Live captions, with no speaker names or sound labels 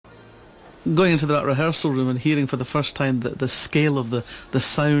Going into that rehearsal room and hearing for the first time the scale of the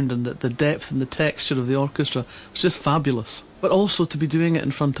sound and the depth and the texture of the orchestra was just fabulous. But also to be doing it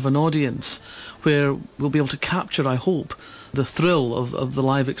in front of an audience where we'll be able to capture, I hope, the thrill of the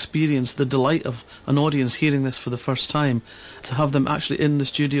live experience, the delight of an audience hearing this for the first time. To have them actually in the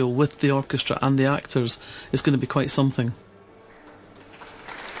studio with the orchestra and the actors is going to be quite something.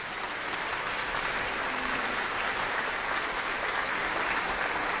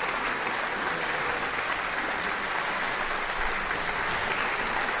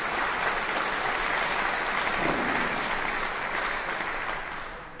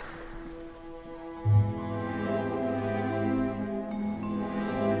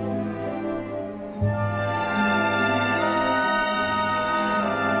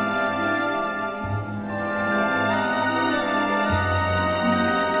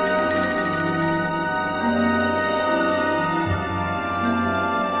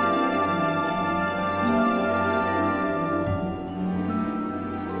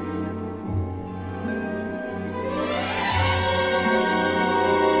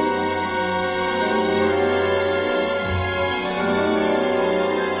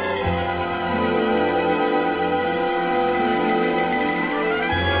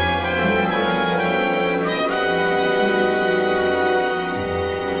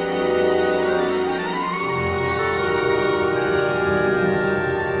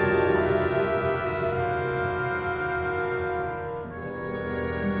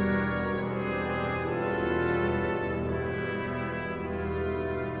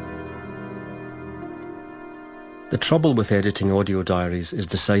 The trouble with editing audio diaries is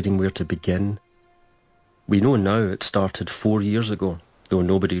deciding where to begin. We know now it started 4 years ago, though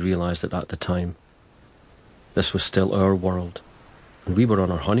nobody realised it at the time. This was still our world, and we were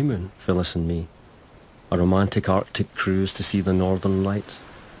on our honeymoon, Phyllis and me, a romantic Arctic cruise to see the Northern Lights.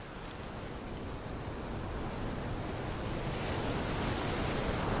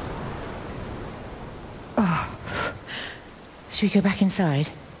 Oh, should we go back inside?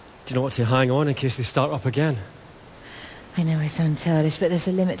 Do you know what, to hang on in case they start up again? I know I sound childish, but there's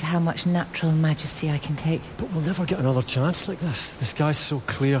a limit to how much natural majesty I can take. But we'll never get another chance like this. The sky's so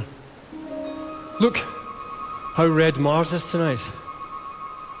clear. Look how red Mars is tonight.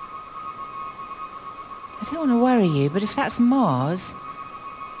 I don't want to worry you, but if that's Mars,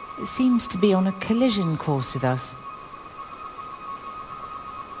 it seems to be on a collision course with us.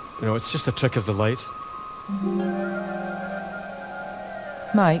 You know, it's just a trick of the light.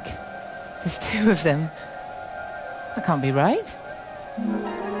 Mike, there's two of them. That can't be right.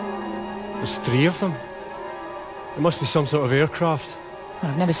 There's 3 of them. It must be some sort of aircraft.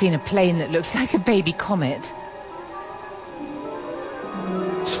 I've never seen a plane that looks like a baby comet.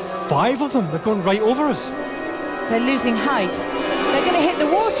 There's 5 of them. They're going right over us. They're losing height. They're going to hit the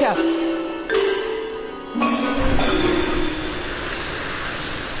water.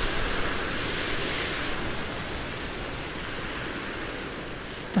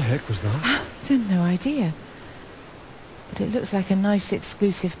 What the heck was that? I've no idea. But it looks like a nice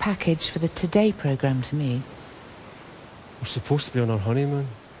exclusive package for the Today programme to me. We're supposed to be on our honeymoon.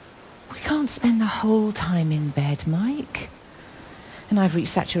 We can't spend the whole time in bed, Mike. And I've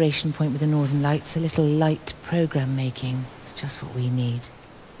reached saturation point with the Northern Lights. A little light programme making. It's just what we need.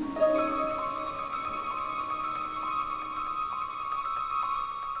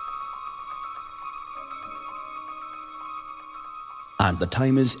 And the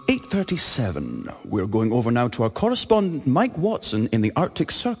time is 8:37. We're going over now to our correspondent Mike Watson in the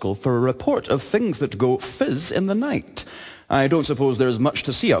Arctic Circle for a report of things that go fizz in the night. I don't suppose there's much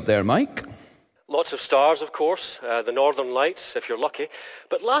to see up there, Mike? Lots of stars, of course, the Northern Lights, if you're lucky.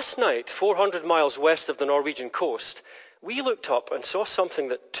 But last night, 400 miles west of the Norwegian coast, we looked up and saw something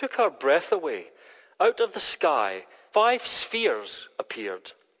that took our breath away. Out of the sky, 5 spheres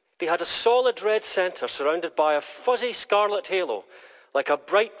appeared. They had a solid red centre surrounded by a fuzzy scarlet halo, like a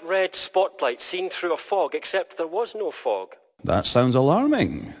bright red spotlight seen through a fog, except there was no fog. That sounds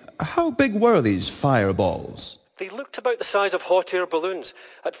alarming. How big were these fireballs? They looked about the size of hot air balloons.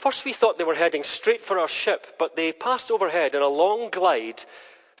 At first we thought they were heading straight for our ship, but they passed overhead in a long glide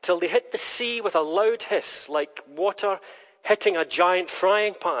till they hit the sea with a loud hiss, like water hitting a giant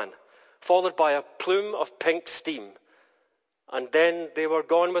frying pan, followed by a plume of pink steam. And then they were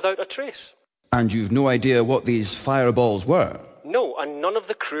gone without a trace. And you've no idea what these fireballs were? No, and none of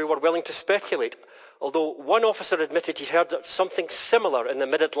the crew were willing to speculate, although one officer admitted he'd heard of something similar in the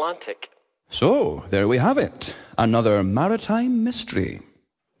mid-Atlantic. So, there we have it. Another maritime mystery.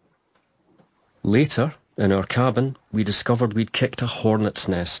 Later, in our cabin, we discovered we'd kicked a hornet's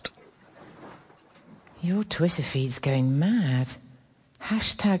nest. Your Twitter feed's going mad.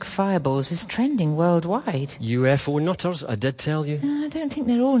 Hashtag fireballs is trending worldwide. UFO nutters, I did tell you. I don't think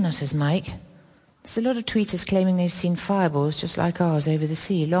they're all nutters, Mike. There's a lot of tweeters claiming they've seen fireballs just like ours over the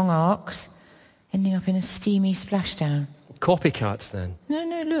sea. Long arcs, ending up in a steamy splashdown. Copycats, then?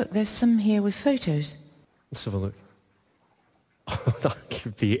 No, look, there's some here with photos. Let's have a look. Oh, that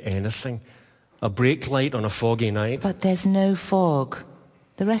could be anything. A brake light on a foggy night. But there's no fog.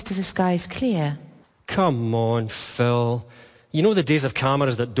 The rest of the sky's clear. Come on, Phil. You know the days of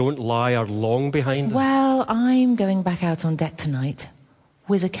cameras that don't lie are long behind us. Well, I'm going back out on deck tonight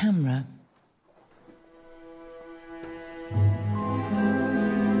with a camera.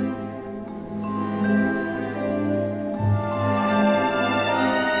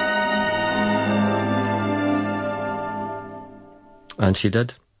 And she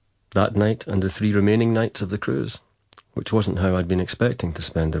did. That night and the 3 remaining nights of the cruise. Which wasn't how I'd been expecting to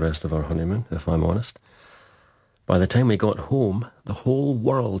spend the rest of our honeymoon, if I'm honest. By the time we got home, the whole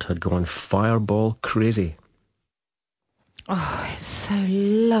world had gone fireball crazy. Oh, it's so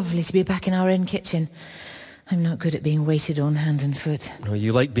lovely to be back in our own kitchen. I'm not good at being waited on hand and foot. No,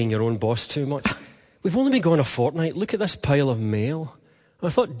 you like being your own boss too much. We've only been gone a fortnight. Look at this pile of mail. I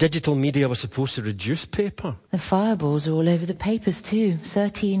thought digital media was supposed to reduce paper. The fireballs are all over the papers too.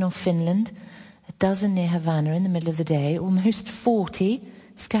 13 off Finland, a dozen near Havana in the middle of the day, almost 40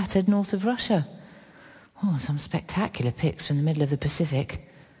 scattered north of Russia. Oh, some spectacular pics from the middle of the Pacific.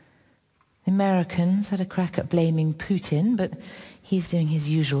 The Americans had a crack at blaming Putin, but he's doing his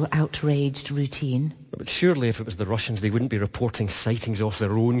usual outraged routine. But surely if it was the Russians, they wouldn't be reporting sightings off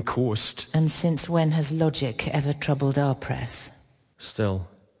their own coast. And since when has logic ever troubled our press? Still,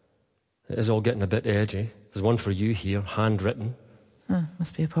 it is all getting a bit edgy. There's one for you here, handwritten. Oh,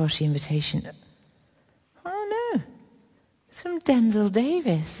 must be a party invitation. Oh no, it's from Denzil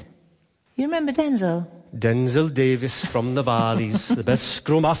Davis. You remember Denzil? Denzil Davis from the Valleys, the best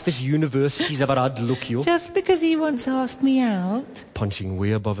scrum off this university's ever had, look you. Just because he once asked me out? Punching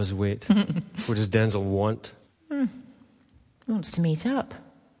way above his weight. What does Denzil want? He wants to meet up.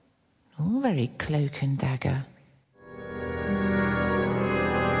 All very cloak and dagger.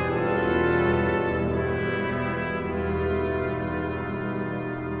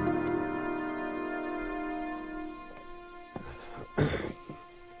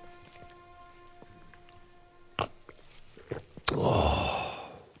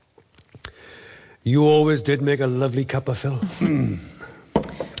 You always did make a lovely cuppa, Phil.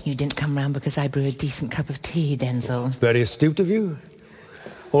 You didn't come round because I brew a decent cup of tea, Denzil. Very astute of you.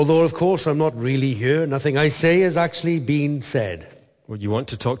 Although, of course, I'm not really here. Nothing I say has actually been said. Would you want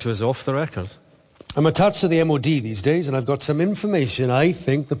to talk to us off the record? I'm attached to the MOD these days, and I've got some information I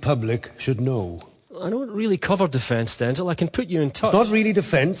think the public should know. I don't really cover defence, Denzil. I can put you in touch. It's not really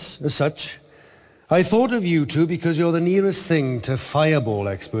defence, as such. I thought of you two because you're the nearest thing to fireball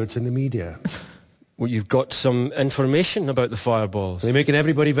experts in the media. Well, you've got some information about the fireballs. They're making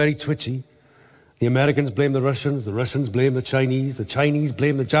everybody very twitchy. The Americans blame the Russians blame the Chinese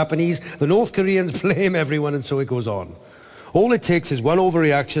blame the Japanese, the North Koreans blame everyone, and so it goes on. All it takes is one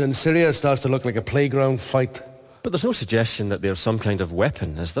overreaction and Syria starts to look like a playground fight. But there's no suggestion that there's some kind of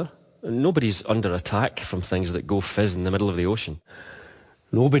weapon, is there? Nobody's under attack from things that go fizz in the middle of the ocean.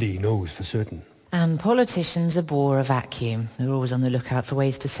 Nobody knows for certain. And politicians abhor a vacuum. They're always on the lookout for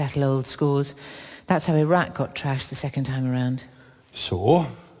ways to settle old scores. That's how Iraq got trashed the second time around. So,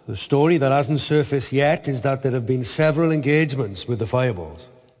 the story that hasn't surfaced yet is that there have been several engagements with the fireballs.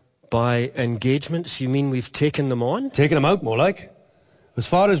 By engagements, you mean we've taken them on? Taken them out, more like. As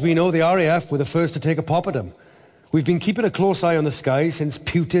far as we know, the RAF were the first to take a pop at them. We've been keeping a close eye on the sky since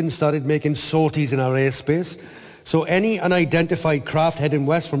Putin started making sorties in our airspace. So any unidentified craft heading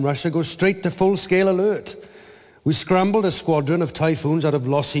west from Russia goes straight to full-scale alert. We scrambled a squadron of Typhoons out of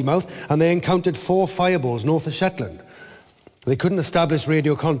Lossiemouth, and they encountered 4 fireballs north of Shetland. They couldn't establish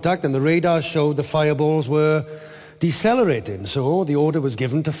radio contact, and the radar showed the fireballs were decelerating, so the order was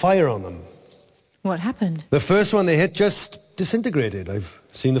given to fire on them. What happened? The first one they hit just disintegrated. I've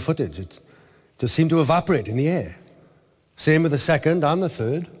seen the footage. It just seemed to evaporate in the air. Same with the second and the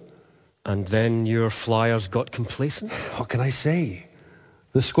third. And then your flyers got complacent? What can I say?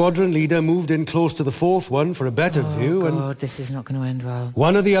 The squadron leader moved in close to the 4th one for a better view, and... Oh, God, this is not going to end well.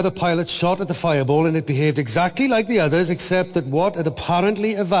 One of the other pilots shot at the fireball, and it behaved exactly like the others, except that what had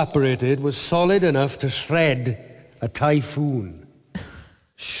apparently evaporated was solid enough to shred a Typhoon.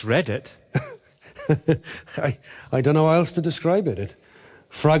 Shred it? I don't know how else to describe it. It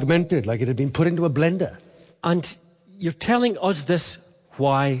fragmented, like it had been put into a blender. And you're telling us this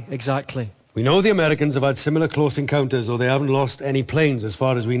why exactly? We know the Americans have had similar close encounters, though they haven't lost any planes as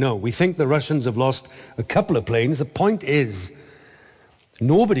far as we know. We think the Russians have lost a couple of planes. The point is,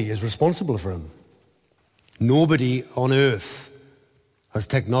 Nobody is responsible for them. Nobody on Earth has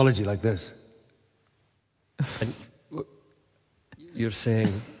technology like this. And you're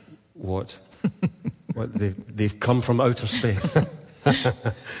saying what? What, they've come from outer space?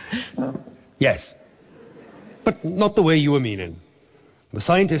 Yes. But not the way you were meaning. The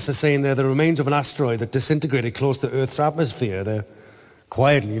scientists are saying they're the remains of an asteroid that disintegrated close to Earth's atmosphere. They're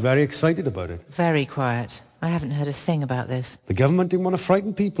quietly very excited about it. Very quiet. I haven't heard a thing about this. The government didn't want to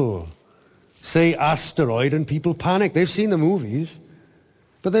frighten people. Say asteroid and people panic. They've seen the movies.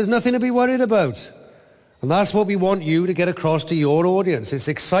 But there's nothing to be worried about. And that's what we want you to get across to your audience. It's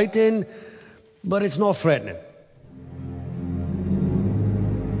exciting, but it's not threatening.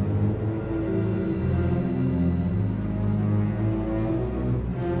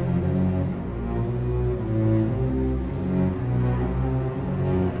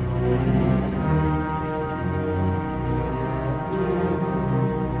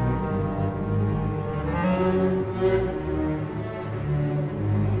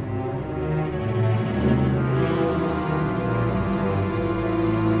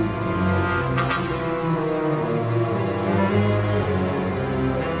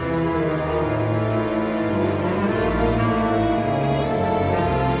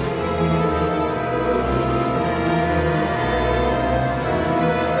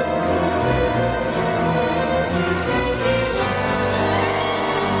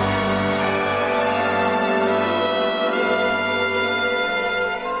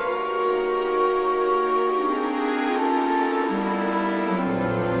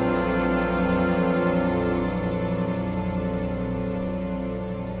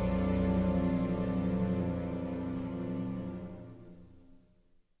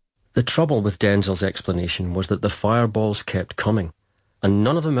 The trouble with Denzel's explanation was that the fireballs kept coming, and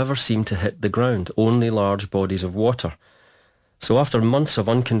none of them ever seemed to hit the ground, only large bodies of water. So after months of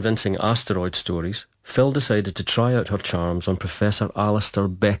unconvincing asteroid stories, Phil decided to try out her charms on Professor Alistair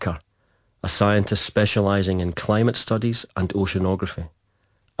Becker, a scientist specialising in climate studies and oceanography,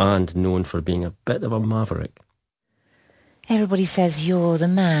 and known for being a bit of a maverick. Everybody says you're the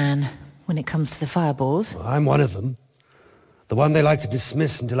man when it comes to the fireballs. Well, I'm one of them. The one they like to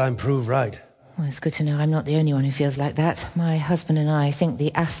dismiss until I'm proved right. Well, it's good to know I'm not the only one who feels like that. My husband and I think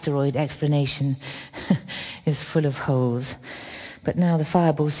the asteroid explanation is full of holes. But now the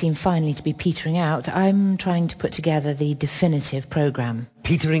fireballs seem finally to be petering out, I'm trying to put together the definitive programme.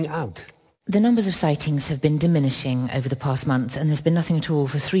 Petering out? The numbers of sightings have been diminishing over the past month, and there's been nothing at all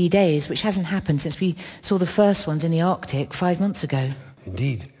for 3 days, which hasn't happened since we saw the first ones in the Arctic 5 months ago.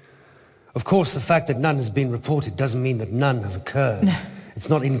 Indeed. Of course, the fact that none has been reported doesn't mean that none have occurred. No. It's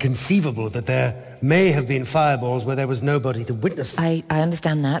not inconceivable that there may have been fireballs where there was nobody to witness them. I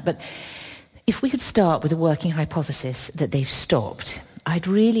understand that, but if we could start with a working hypothesis that they've stopped, I'd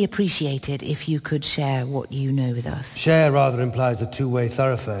really appreciate it if you could share what you know with us. Share rather implies a two-way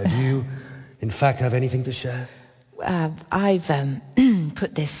thoroughfare. Do you, in fact, have anything to share? I've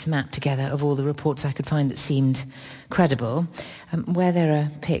put this map together of all the reports I could find that seemed credible. Where there are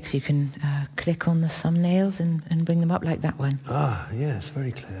pics, you can click on the thumbnails and bring them up like that one. Ah, yes,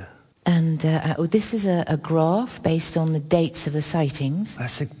 very clear. And this is a graph based on the dates of the sightings.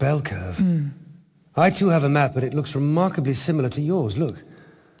 Classic bell curve. I too have a map, but it looks remarkably similar to yours. Look.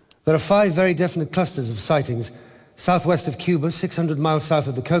 There are 5 very definite clusters of sightings. Southwest of Cuba, 600 miles south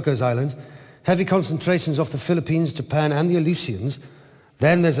of the Cocos Islands. Heavy concentrations off the Philippines, Japan, and the Aleutians.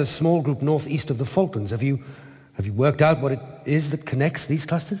 Then there's a small group northeast of the Falklands. Have you worked out what it is that connects these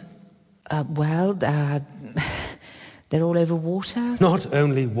clusters? They're all over water. Not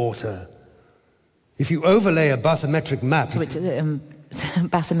only water. If you overlay a bathymetric map... So it's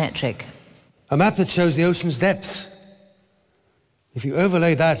bathymetric. A map that shows the ocean's depth. If you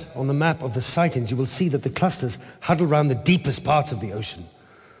overlay that on the map of the sightings, you will see that the clusters huddle around the deepest parts of the ocean.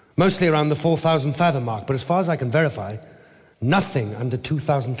 Mostly around the 4,000 fathom mark, but as far as I can verify, nothing under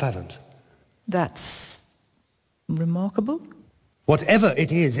 2,000 fathoms. That's remarkable. Whatever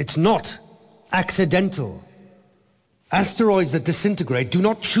it is, it's not accidental. Asteroids that disintegrate do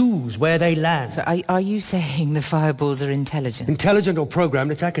not choose where they land. So are you saying the fireballs are intelligent? Intelligent or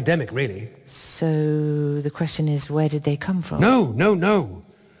programmed, it's academic, really. So the question is, where did they come from? No.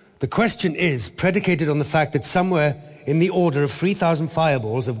 The question is predicated on the fact that somewhere in the order of 3,000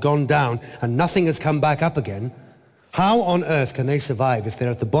 fireballs have gone down and nothing has come back up again. How on earth can they survive if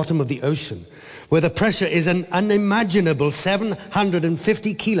they're at the bottom of the ocean, where the pressure is an unimaginable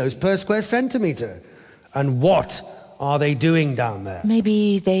 750 kilos per square centimetre? And what are they doing down there?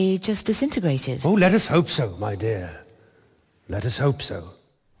 Maybe they just disintegrated. Oh, let us hope so, my dear. Let us hope so.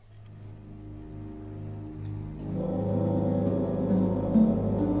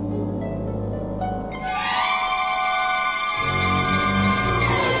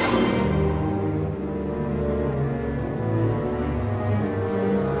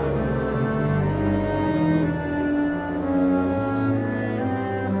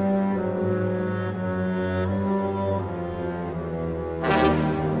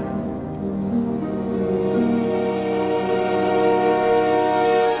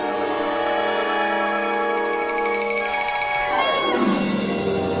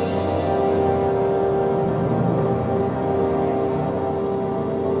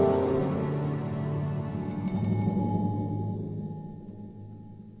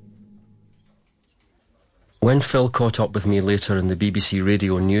 When Phil caught up with me later in the BBC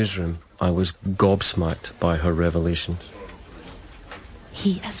radio newsroom, I was gobsmacked by her revelations.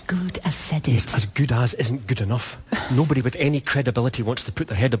 He as good as said it. Yes, as good as isn't good enough. Nobody with any credibility wants to put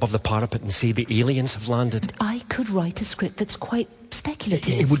their head above the parapet and say the aliens have landed. I could write a script that's quite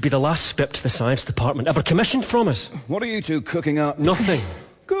speculative. It would be the last script the science department ever commissioned from us. What are you two cooking up? Nothing.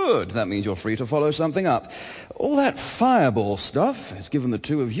 Good. That means you're free to follow something up. All that fireball stuff has given the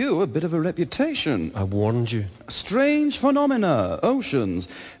two of you a bit of a reputation. I warned you. Strange phenomena, oceans.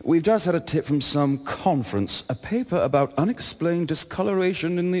 We've just had a tip from some conference. A paper about unexplained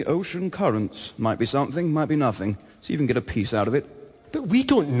discoloration in the ocean currents. Might be something, might be nothing. So you can get a piece out of it. But we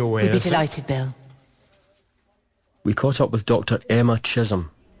don't know anything. We'd be delighted, Bill. We caught up with Dr. Emma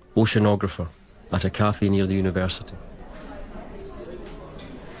Chisholm, oceanographer, at a cafe near the university.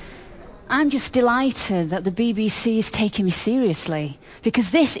 I'm just delighted that the BBC is taking me seriously,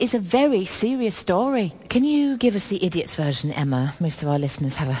 because this is a very serious story. Can you give us the idiot's version, Emma? Most of our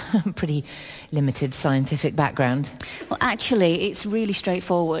listeners have a pretty limited scientific background. Well, actually, it's really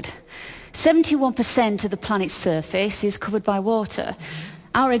straightforward. 71% of the planet's surface is covered by water.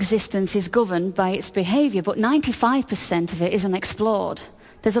 Our existence is governed by its behaviour, but 95% of it is unexplored.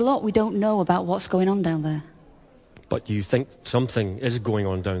 There's a lot we don't know about what's going on down there. But you think something is going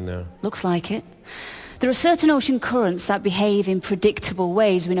on down there? Looks like it. There are certain ocean currents that behave in predictable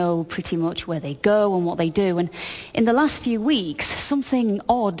ways. We know pretty much where they go and what they do. And in the last few weeks, something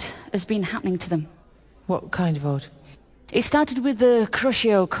odd has been happening to them. What kind of odd? It started with the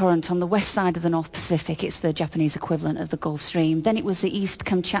Chronicle current on the west side of the North Pacific. It's the Japanese equivalent of the Gulf Stream. Then it was the East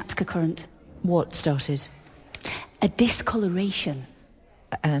Kamchatka current. What started? A discoloration.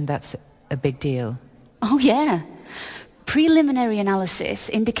 And that's a big deal. Oh, yeah. Preliminary analysis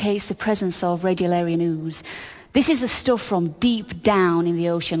indicates the presence of radiolarian ooze. This is the stuff from deep down in the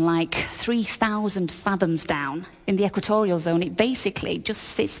ocean, like 3,000 fathoms down in the equatorial zone. It basically just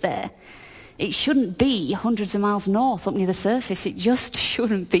sits there. It shouldn't be hundreds of miles north up near the surface. It just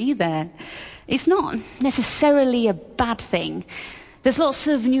shouldn't be there. It's not necessarily a bad thing. There's lots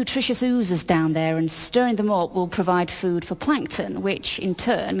of nutritious oozes down there, and stirring them up will provide food for plankton, which in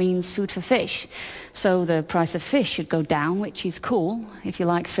turn means food for fish. So the price of fish should go down, which is cool if you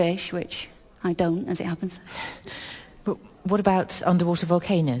like fish, which I don't, as it happens. But what about underwater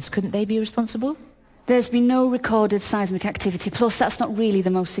volcanoes? Couldn't they be responsible? There's been no recorded seismic activity, plus that's not really the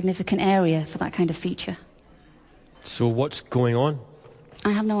most significant area for that kind of feature. So what's going on?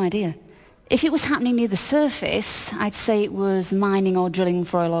 I have no idea. If it was happening near the surface, I'd say it was mining or drilling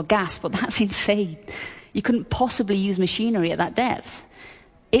for oil or gas, but that's insane. You couldn't possibly use machinery at that depth.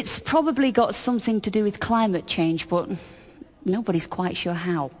 It's probably got something to do with climate change, but nobody's quite sure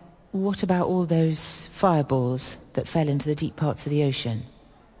how. What about all those fireballs that fell into the deep parts of the ocean?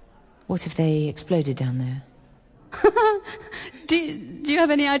 What if they exploded down there? Do you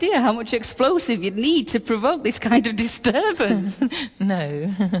have any idea how much explosive you'd need to provoke this kind of disturbance? No.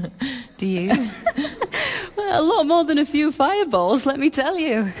 Do you? Well, a lot more than a few fireballs, let me tell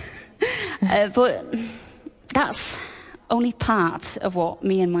you. But that's only part of what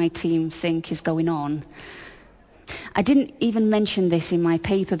me and my team think is going on. I didn't even mention this in my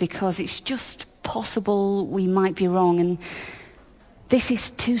paper because it's just possible we might be wrong, and this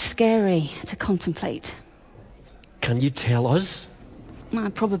is too scary to contemplate. Can you tell us? I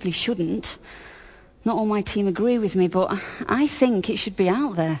probably shouldn't. Not all my team agree with me, but I think it should be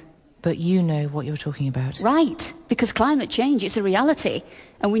out there. But you know what you're talking about. Right, because climate change, it's a reality,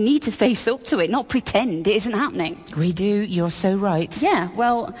 and we need to face up to it, not pretend it isn't happening. We do, you're so right. Yeah,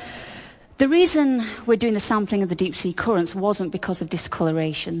 well, the reason we're doing the sampling of the deep sea currents wasn't because of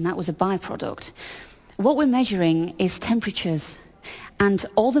discoloration. That was a byproduct. What we're measuring is temperatures. And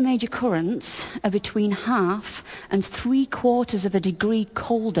all the major currents are between 1/2 and 3/4 of a degree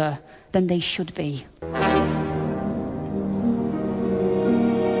colder than they should be.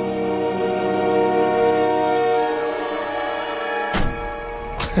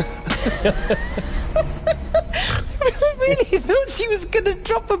 I really thought she was going to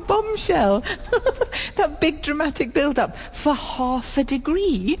drop a bombshell. That big dramatic build-up for 1/2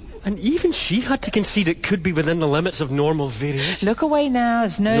 degree. And even she had to concede it could be within the limits of normal variation. Look away now,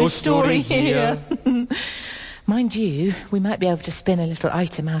 there's no story here. here. Mind you, we might be able to spin a little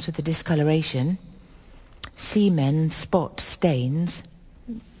item out of the discoloration. Seamen spot stains.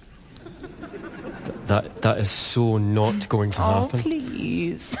 That is so not going to happen. Oh,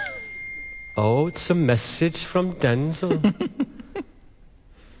 please. Oh, it's a message from Denzel.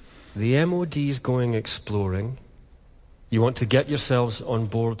 The MOD's going exploring. You want to get yourselves on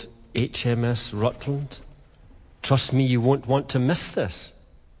board HMS Rutland? Trust me, you won't want to miss this.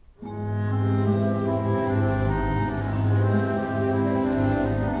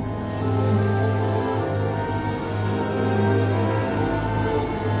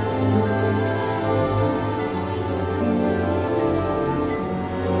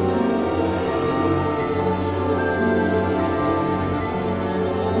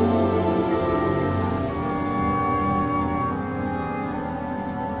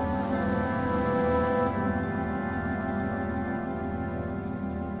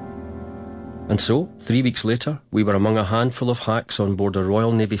 so, 3 weeks later, we were among a handful of hacks on board a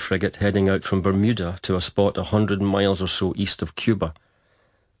Royal Navy frigate heading out from Bermuda to a spot 100 miles or so east of Cuba.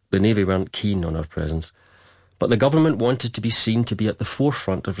 The Navy weren't keen on our presence, but the government wanted to be seen to be at the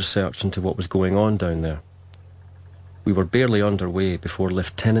forefront of research into what was going on down there. We were barely underway before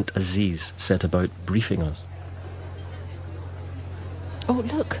Lieutenant Aziz set about briefing us. Oh,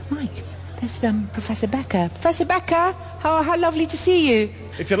 look, Mike. There's Professor Becker. Professor Becker, how lovely to see you.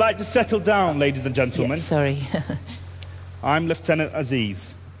 If you'd like to settle down, ladies and gentlemen. Yeah, sorry. I'm Lieutenant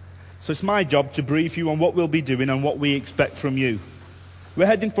Aziz. So it's my job to brief you on what we'll be doing and what we expect from you. We're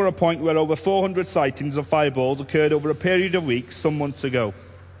heading for a point where over 400 sightings of fireballs occurred over a period of weeks, some months ago.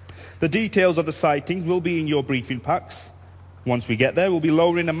 The details of the sightings will be in your briefing packs. Once we get there, we'll be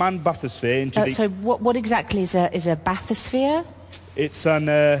lowering a manned bathysphere into the... So what exactly is a bathysphere? It's an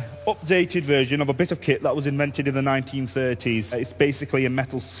updated version of a bit of kit that was invented in the 1930s. It's basically a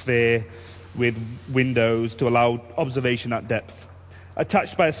metal sphere with windows to allow observation at depth,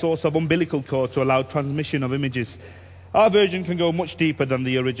 attached by a source of umbilical cord to allow transmission of images. Our version can go much deeper than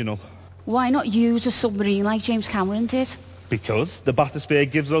the original. Why not use a submarine like James Cameron did? Because the bathysphere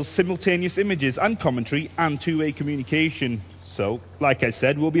gives us simultaneous images and commentary and two-way communication. So, like I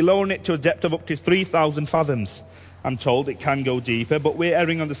said, we'll be lowering it to a depth of up to 3,000 fathoms. I'm told it can go deeper, but we're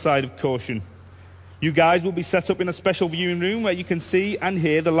erring on the side of caution. You guys will be set up in a special viewing room where you can see and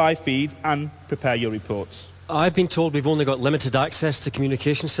hear the live feeds and prepare your reports. I've been told we've only got limited access to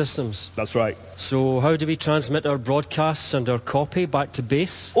communication systems. That's right. So how do we transmit our broadcasts and our copy back to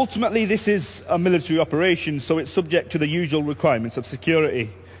base? Ultimately, this is a military operation, so it's subject to the usual requirements of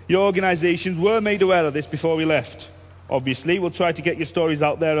security. Your organisations were made aware of this before we left. Obviously, we'll try to get your stories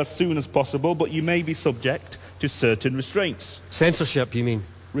out there as soon as possible, but you may be subject to certain restraints. Censorship, you mean?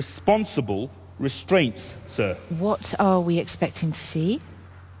 Responsible restraints, sir. What are we expecting to see?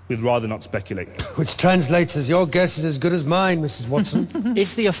 We'd rather not speculate. Which translates as your guess is as good as mine, Mrs. Watson.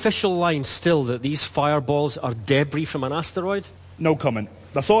 Is the official line still that these fireballs are debris from an asteroid? No comment.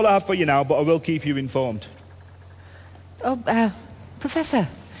 That's all I have for you now, but I will keep you informed. Oh, Professor,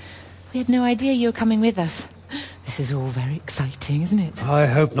 we had no idea you were coming with us. This is all very exciting, isn't it? I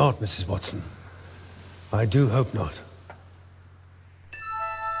hope not, Mrs. Watson. I do hope not.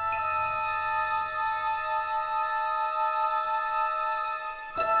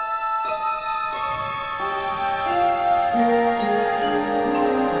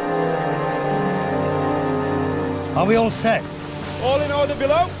 Are we all set? All in order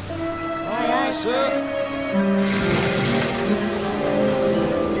below? Aye, aye, sir.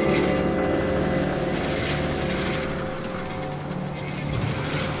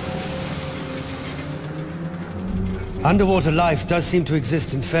 Underwater life does seem to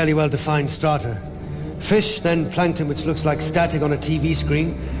exist in fairly well-defined strata. Fish, then plankton which looks like static on a TV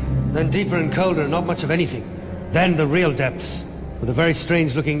screen, then deeper and colder, not much of anything. Then the real depths, where the very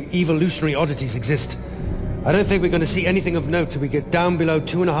strange-looking evolutionary oddities exist. I don't think we're going to see anything of note till we get down below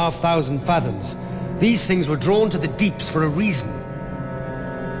 2,500 fathoms. These things were drawn to the deeps for a reason.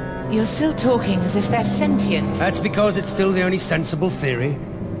 You're still talking as if they're sentient. That's because it's still the only sensible theory.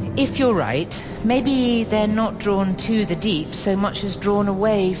 If you're right, maybe they're not drawn to the deep so much as drawn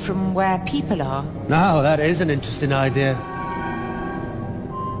away from where people are. Now, that is an interesting idea.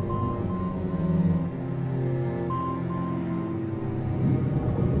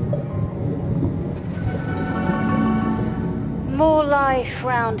 More life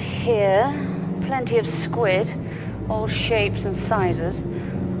round here. Plenty of squid. All shapes and sizes.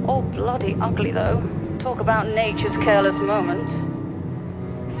 All bloody ugly, though. Talk about nature's careless moments.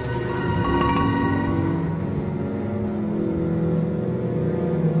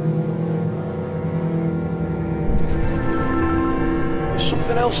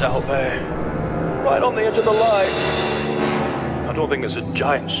 Something else out there. Right on the edge of the light. I don't think it's a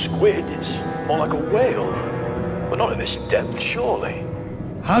giant squid. It's more like a whale. But not in this depth, surely.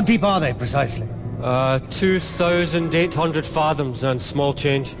 How deep are they, precisely? 2,800 fathoms and small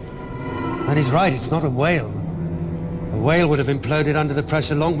change. And he's right, it's not a whale. A whale would have imploded under the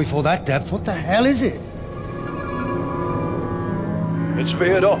pressure long before that depth. What the hell is it? It's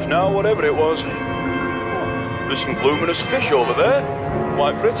veered off now, whatever it was. There's some luminous fish over there.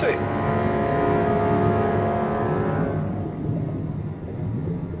 Quite pretty.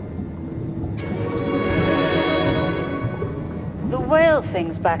 The whale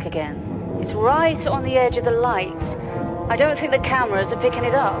thing's back again. It's right on the edge of the light. I don't think the cameras are picking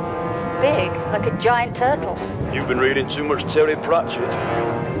it up. It's big, like a giant turtle. You've been reading too much Terry Pratchett.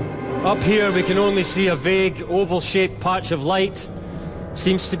 Up here we can only see a vague oval-shaped patch of light.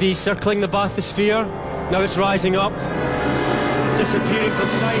 Seems to be circling the bathysphere. Now it's rising up, disappearing from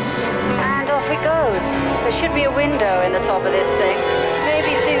sight. And off we goes. There should be a window in the top of this thing.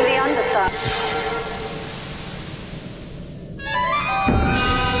 Maybe seeing the underside.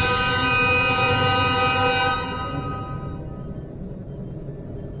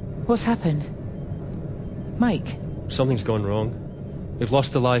 What's happened? Mike? Something's gone wrong. We've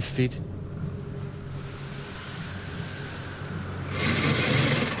lost the live feed.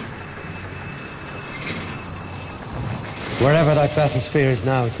 Wherever that bathysphere is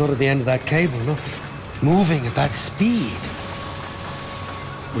now, it's not at the end of that cable, look. It's moving at that speed.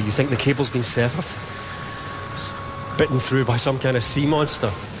 Well, you think the cable's been severed? It's bitten through by some kind of sea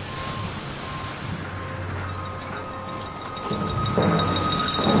monster.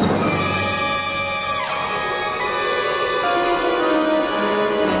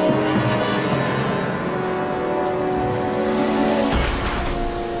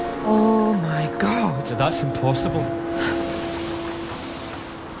 Oh my God. That's impossible.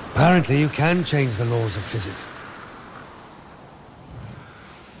 Apparently you can change the laws of physics.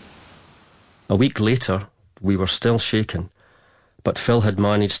 A week later, we were still shaken, but Phil had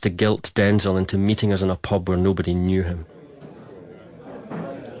managed to guilt Denzel into meeting us in a pub where nobody knew him.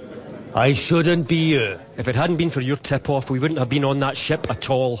 I shouldn't be here. If it hadn't been for your tip-off, we wouldn't have been on that ship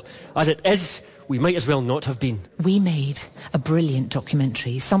at all. As it is, we might as well not have been. We made a brilliant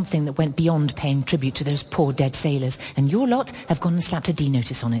documentary, something that went beyond paying tribute to those poor dead sailors, and your lot have gone and slapped a D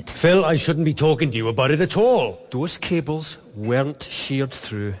notice on it. Phil, I shouldn't be talking to you about it at all. Those cables weren't sheared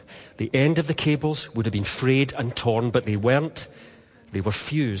through. The end of the cables would have been frayed and torn, but they weren't. They were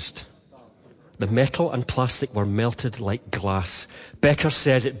fused. The metal and plastic were melted like glass. Becker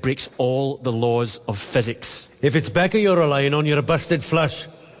says it breaks all the laws of physics. If it's Becker you're relying on, you're a busted flush.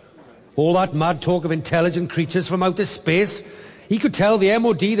 All that mad talk of intelligent creatures from outer space, he could tell the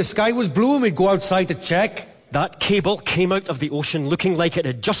MOD the sky was blue and we'd go outside to check. That cable came out of the ocean looking like it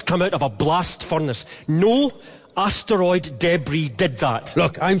had just come out of a blast furnace. No asteroid debris did that.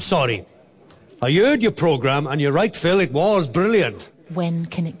 Look, I'm sorry. I heard your programme, and you're right, Phil, it was brilliant. When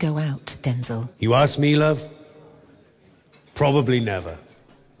can it go out, Denzel? You ask me, love? Probably never.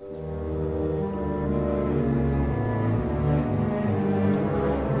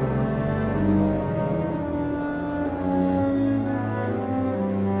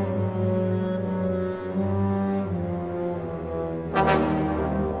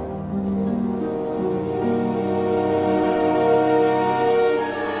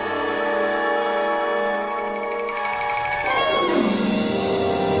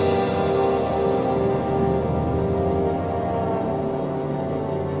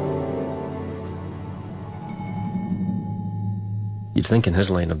 You'd think in his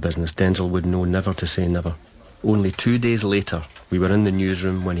line of business, Denzel would know never to say never. Only 2 days later, we were in the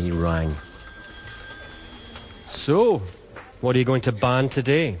newsroom when he rang. So, what are you going to ban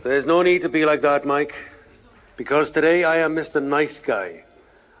today? There's no need to be like that, Mike. Because today I am Mr. Nice Guy.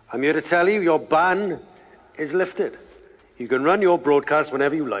 I'm here to tell you your ban is lifted. You can run your broadcast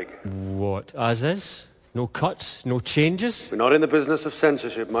whenever you like. What, as is? No cuts? No changes? We're not in the business of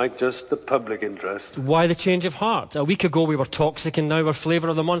censorship, Mike, just the public interest. Why the change of heart? A week ago we were toxic and now we're flavour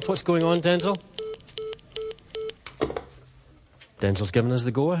of the month. What's going on, Denzel? Denzel's given us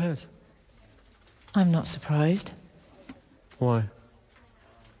the go-ahead. I'm not surprised. Why?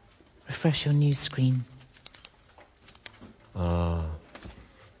 Refresh your news screen. Ah.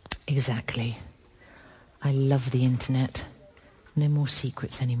 Exactly. I love the internet. No more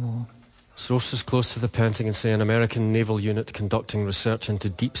secrets anymore. Sources close to the Pentagon say an American naval unit conducting research into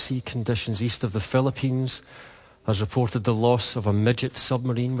deep-sea conditions east of the Philippines has reported the loss of a midget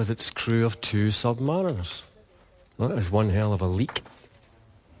submarine with its crew of 2 submariners. That is one hell of a leak.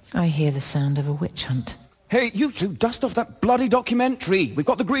 I hear the sound of a witch hunt. Hey, you two, dust off that bloody documentary. We've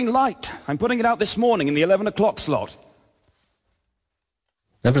got the green light. I'm putting it out this morning in the 11 o'clock slot.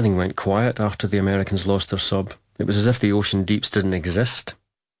 Everything went quiet after the Americans lost their sub. It was as if the ocean deeps didn't exist.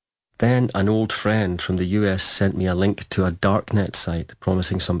 Then an old friend from the US sent me a link to a darknet site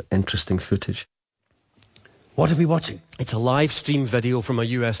promising some interesting footage. What are we watching? It's a live stream video from a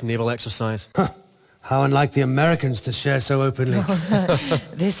US naval exercise. Huh. How unlike the Americans to share so openly. Oh, no.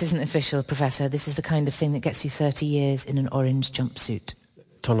 This isn't official, Professor. This is the kind of thing that gets you 30 years in an orange jumpsuit.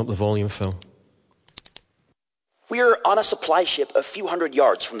 Turn up the volume, Phil. We're on a supply ship a few hundred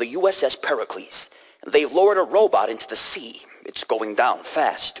yards from the USS Pericles. They've lowered a robot into the sea. It's going down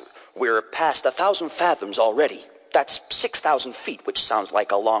fast. We're past 1,000 fathoms already. That's 6,000 feet, which sounds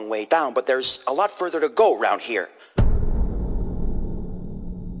like a long way down, but there's a lot further to go around here.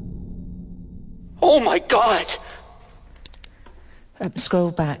 Oh my God!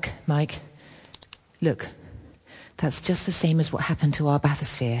 Scroll back, Mike. Look, that's just the same as what happened to our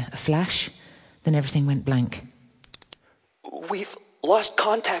bathysphere. A flash, Then everything went blank. We've lost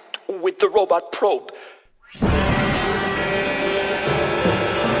contact with the robot probe.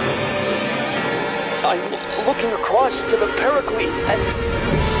 I'm looking across to the Pericles,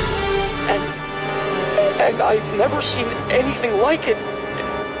 and I've never seen anything like it.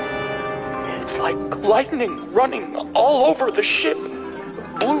 It's like lightning running all over the ship.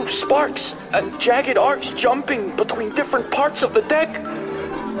 Blue sparks and jagged arcs jumping between different parts of the deck.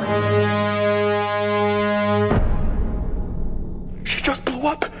 She just blew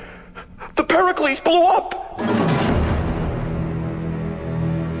up. The Pericles blew up.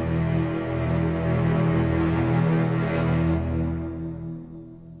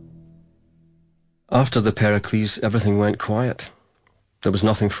 After the Pericles, everything went quiet. There was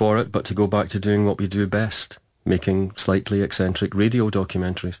nothing for it but to go back to doing what we do best, making slightly eccentric radio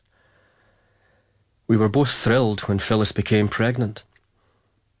documentaries. We were both thrilled when Phyllis became pregnant.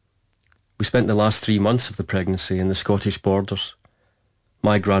 We spent the last 3 months of the pregnancy in the Scottish borders.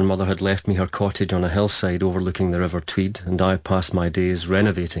 My grandmother had left me her cottage on a hillside overlooking the River Tweed, and I passed my days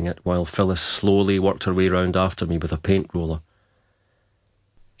renovating it while Phyllis slowly worked her way round after me with a paint roller.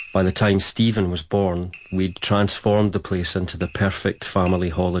 By the time Stephen was born, we'd transformed the place into the perfect family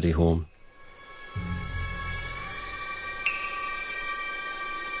holiday home.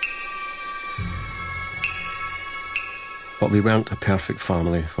 But we weren't a perfect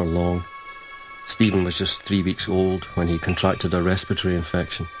family for long. Stephen was just 3 weeks old when he contracted a respiratory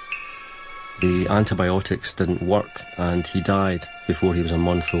infection. The antibiotics didn't work, and he died before he was a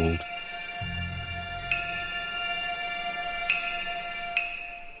month old.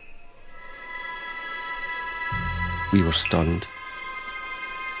 We were stunned,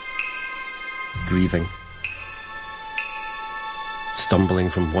 grieving, stumbling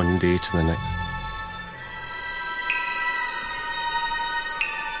from one day to the next.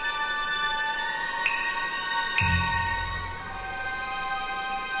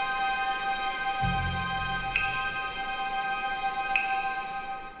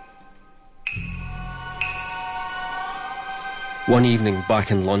 One evening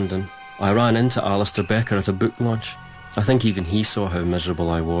back in London, I ran into Alistair Becker at a book launch. I think even he saw how miserable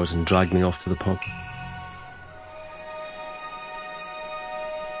I was and dragged me off to the pub.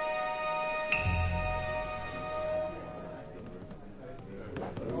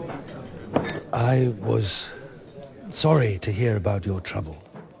 I was sorry to hear about your trouble.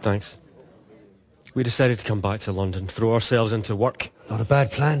 Thanks. We decided to come back to London, throw ourselves into work. Not a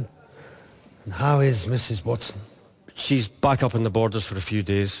bad plan. And how is Mrs. Watson? She's back up in the borders for a few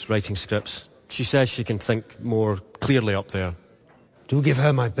days, writing scripts. She says she can think more clearly up there. Do give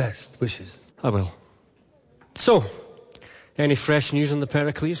her my best wishes. I will. So, any fresh news on the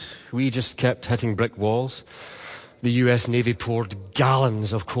Pericles? We just kept hitting brick walls. The US Navy poured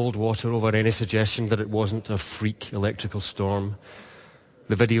gallons of cold water over any suggestion that it wasn't a freak electrical storm.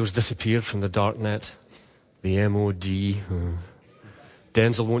 The videos disappeared from the darknet. The MOD.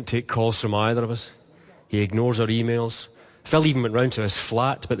 Denzel won't take calls from either of us. He ignores our emails. Phil even went round to his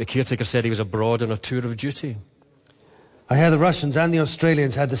flat, but the caretaker said he was abroad on a tour of duty. I hear the Russians and the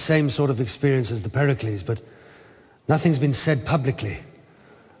Australians had the same sort of experience as the Pericles, but nothing's been said publicly.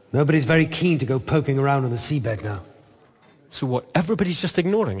 Nobody's very keen to go poking around on the seabed now. So what, everybody's just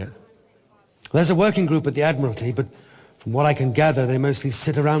ignoring it? There's a working group at the Admiralty, but from what I can gather, they mostly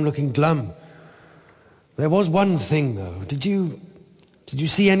sit around looking glum. There was one thing, though. Did you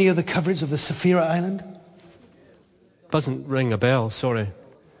see any of the coverage of the Sapphira Island? Doesn't ring a bell, sorry.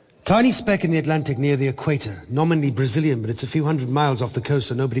 Tiny speck in the Atlantic near the equator. Nominally Brazilian, but it's a few hundred miles off the coast,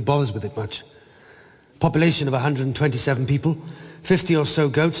 so nobody bothers with it much. Population of 127 people, 50 or so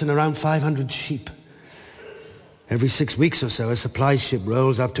goats, and around 500 sheep. Every 6 weeks or so, a supply ship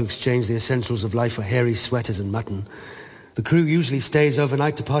rolls up to exchange the essentials of life for hairy sweaters and mutton. The crew usually stays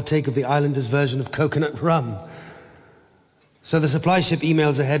overnight to partake of the islanders' version of coconut rum. So the supply ship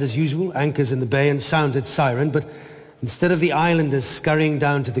emails ahead as usual, anchors in the bay and sounds its siren, but instead of the islanders scurrying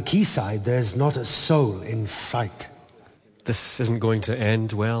down to the quayside, there's not a soul in sight. This isn't going to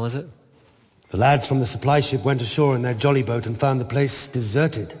end well, is it? The lads from the supply ship went ashore in their jolly boat and found the place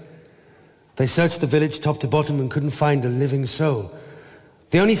deserted. They searched the village top to bottom and couldn't find a living soul.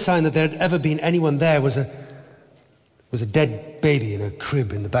 The only sign that there had ever been anyone there was a dead baby in a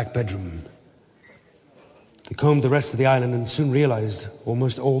crib in the back bedroom. They combed the rest of the island and soon realized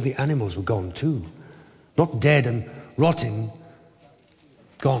almost all the animals were gone too. Not dead and rotting,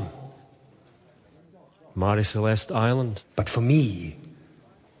 gone. Marie Celeste Island. But for me,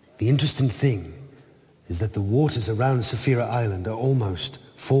 the interesting thing is that the waters around Sapphira Island are almost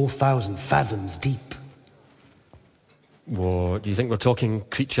 4,000 fathoms deep. What, do you think we're talking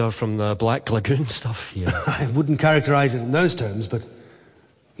creature from the Black Lagoon stuff here? I wouldn't characterize it in those terms, but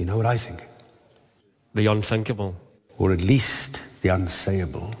you know what I think. The unthinkable. Or at least the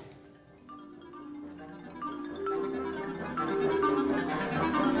unsayable.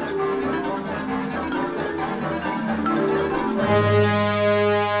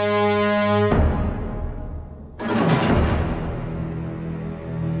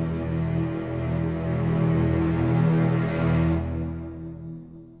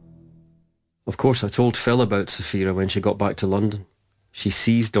 Of course, I told Phil about Sapphira when she got back to London. She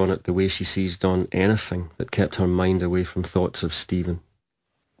seized on it the way she seized on anything that kept her mind away from thoughts of Stephen.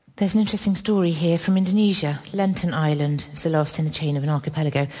 There's an interesting story here from Indonesia. Lenton Island is the last in the chain of an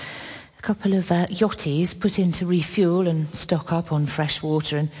archipelago. A couple of yachties put in to refuel and stock up on fresh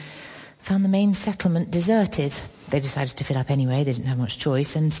water and found the main settlement deserted. They decided to fill up anyway, they didn't have much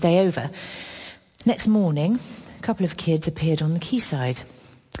choice, and stay over. Next morning, a couple of kids appeared on the quayside.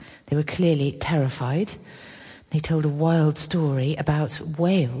 They were clearly terrified. They told a wild story about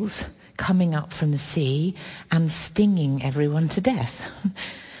whales coming up from the sea and stinging everyone to death.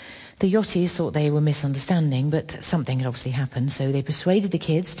 The yachties thought they were misunderstanding, but something had obviously happened, so they persuaded the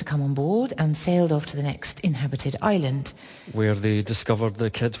kids to come on board and sailed off to the next inhabited island. Where they discovered the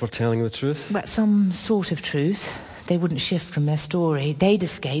kids were telling the truth? But some sort of truth. They wouldn't shift from their story. They'd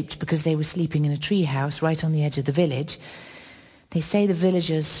escaped because they were sleeping in a treehouse right on the edge of the village. They say the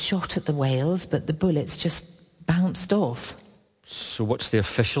villagers shot at the whales, but the bullets just bounced off. So what's the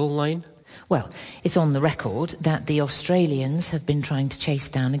official line? Well, it's on the record that the Australians have been trying to chase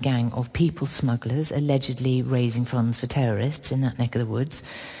down a gang of people smugglers allegedly raising funds for terrorists in that neck of the woods.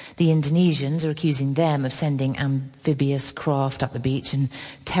 The Indonesians are accusing them of sending amphibious craft up the beach and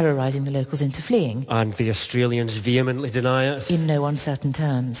terrorising the locals into fleeing. And the Australians vehemently deny it? In no uncertain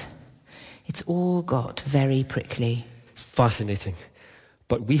terms. It's all got very prickly. Fascinating.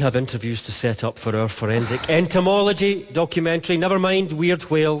 But we have interviews to set up for our forensic entomology documentary. Never mind weird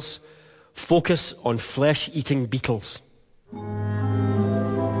whales. Focus on flesh-eating beetles.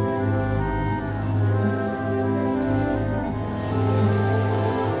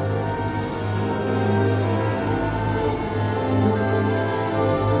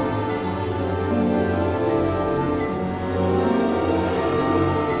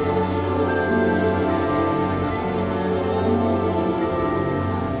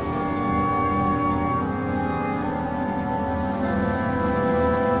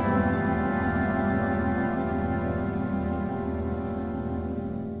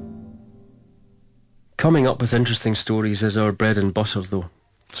 Coming up with interesting stories is our bread and butter, though.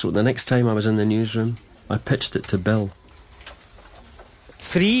 So the next time I was in the newsroom, I pitched it to Bill.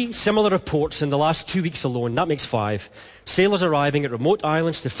 3 similar reports in the last 2 weeks alone. That makes 5. Sailors arriving at remote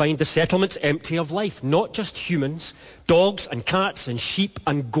islands to find the settlements empty of life. Not just humans. Dogs and cats and sheep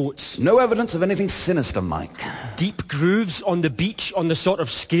and goats. No evidence of anything sinister, Mike. Deep grooves on the beach on the sort of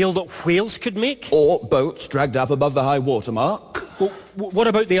scale that whales could make. Or boats dragged up above the high water mark. Well, what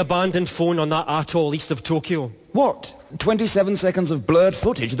about the abandoned phone on that atoll east of Tokyo? What? 27 seconds of blurred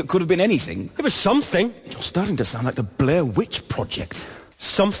footage that could have been anything? It was something. You're starting to sound like the Blair Witch Project.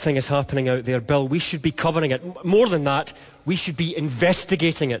 Something is happening out there, Bill. We should be covering it. More than that, we should be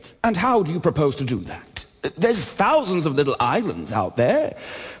investigating it. And how do you propose to do that? There's thousands of little islands out there.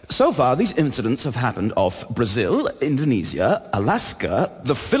 So far, these incidents have happened off Brazil, Indonesia, Alaska,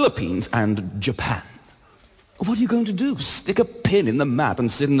 the Philippines, and Japan. What are you going to do? Stick a pin in the map and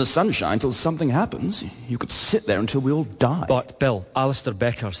sit in the sunshine till something happens? You could sit there until we all die. But, Bill, Alistair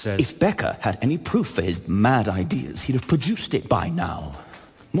Becker says... If Becker had any proof for his mad ideas, he'd have produced it by now.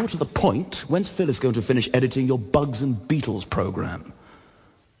 More to the point, when's Phyllis going to finish editing your Bugs and Beetles program?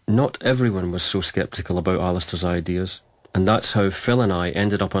 Not everyone was so sceptical about Alistair's ideas. And that's how Phil and I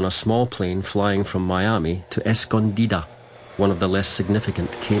ended up on a small plane flying from Miami to Escondida, one of the less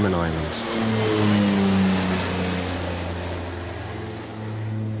significant Cayman Islands.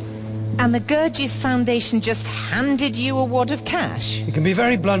 And the Gurgis Foundation just handed you a wad of cash? You can be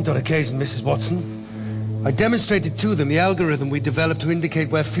very blunt on occasion, Mrs. Watson. I demonstrated to them the algorithm we developed to indicate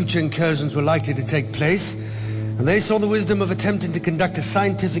where future incursions were likely to take place, and they saw the wisdom of attempting to conduct a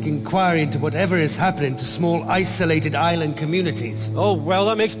scientific inquiry into whatever is happening to small, isolated island communities. Oh, well,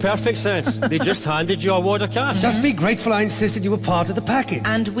 that makes perfect sense. They just handed you a wad of cash. Just be grateful I insisted you were part of the package.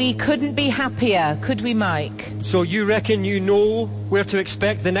 And we couldn't be happier, could we, Mike? So you reckon you know where to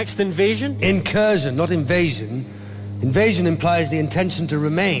expect the next invasion? Incursion, not invasion. Invasion implies the intention to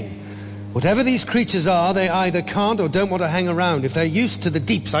remain. Whatever these creatures are, they either can't or don't want to hang around. If they're used to the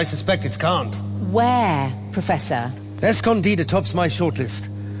deeps, I suspect it's can't. Where, Professor? Escondida tops my shortlist.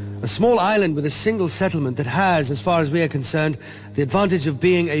 A small island with a single settlement that has, as far as we are concerned, the advantage of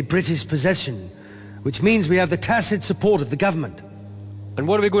being a British possession, which means we have the tacit support of the government. And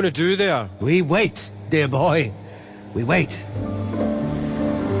what are we going to do there? We wait, dear boy. We wait.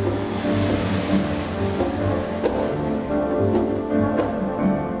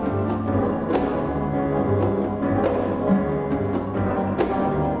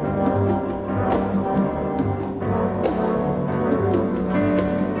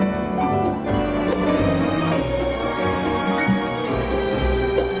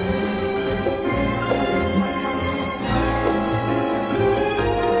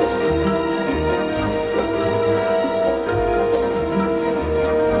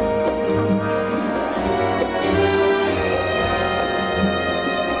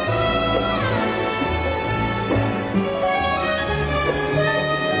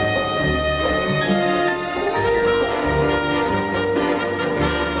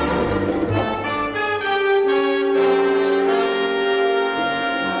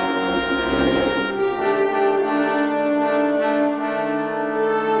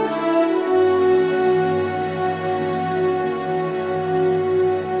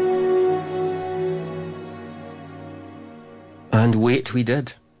 And wait we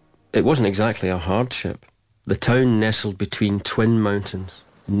did. It wasn't exactly a hardship. The town nestled between twin mountains,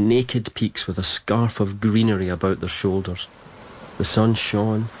 naked peaks with a scarf of greenery about their shoulders. The sun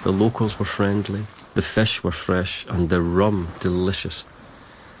shone, the locals were friendly, the fish were fresh, and the rum delicious.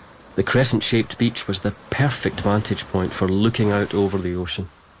 The crescent-shaped beach was the perfect vantage point for looking out over the ocean.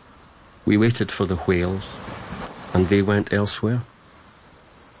 We waited for the whales, and they went elsewhere.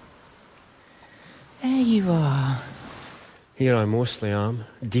 There you are. Here I mostly am,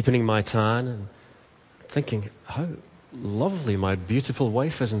 deepening my tan and thinking how lovely my beautiful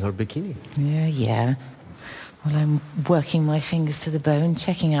wife is in her bikini. Yeah. Well, I'm working my fingers to the bone,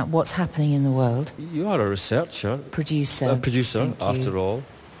 checking out what's happening in the world. You are a researcher. Producer. A producer, Thank you. after all.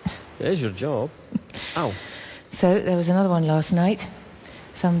 It is your job. Ow. So, there was another one last night.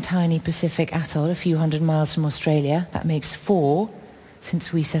 Some tiny Pacific atoll a few hundred miles from Australia. That makes 4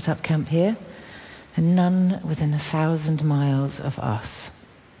 since we set up camp here. And none within 1,000 miles of us.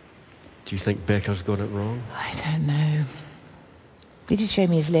 Do you think Becker's got it wrong? I don't know. He did show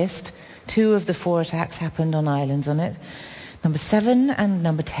me his list. 2 of the 4 attacks happened on islands on it. Number 7 and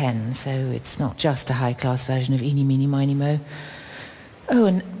number 10, so it's not just a high-class version of Eeny, Meeny, Miny, Mo. Oh,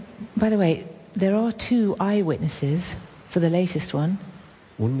 and by the way, there are 2 eyewitnesses for the latest one.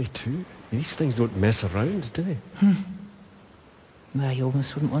 Only 2? These things don't mess around, do they? Well, you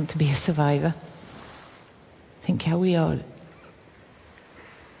almost wouldn't want to be a survivor. Think how we are.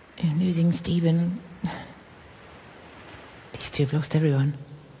 Losing Stephen. These 2 have lost everyone.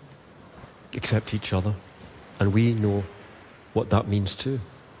 Except each other. And we know what that means too.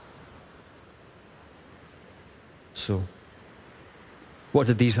 So, what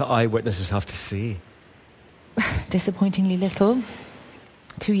did these eyewitnesses have to say? Disappointingly little.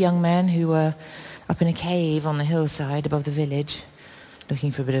 2 young men who were up in a cave on the hillside above the village, looking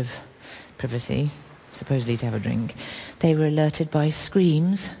for a bit of privacy, supposedly to have a drink. They were alerted by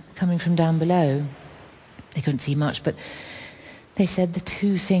screams coming from down below. They couldn't see much, but they said the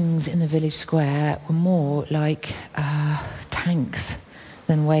 2 things in the village square were more like tanks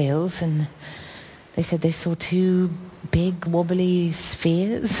than whales, and they said they saw 2 big wobbly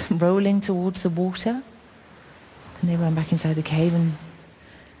spheres rolling towards the water, and they ran back inside the cave and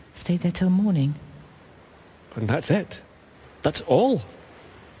stayed there till morning. And that's it? That's all?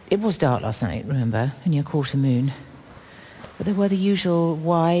 It was dark last night, remember, only a quarter moon. But there were the usual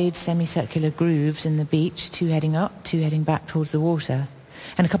wide, semicircular grooves in the beach, 2 heading up, 2 heading back towards the water.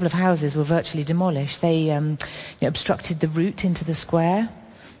 And a couple of houses were virtually demolished. They obstructed the route into the square.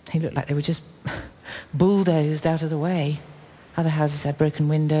 They looked like they were just bulldozed out of the way. Other houses had broken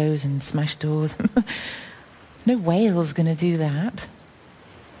windows and smashed doors. No whale's going to do that.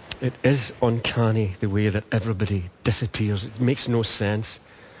 It is uncanny the way that everybody disappears. It makes no sense.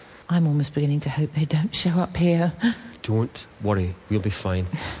 I'm almost beginning to hope they don't show up here. Don't worry, we'll be fine.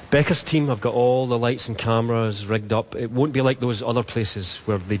 Becker's team have got all the lights and cameras rigged up. It won't be like those other places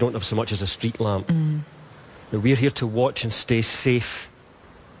where they don't have so much as a street lamp. Now, we're here to watch and stay safe.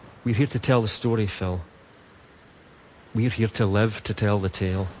 We're here to tell the story, Phil. We're here to live to tell the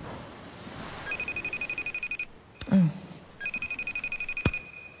tale.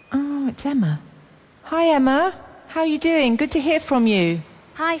 Oh, it's Emma. Hi, Emma. How are you doing? Good to hear from you.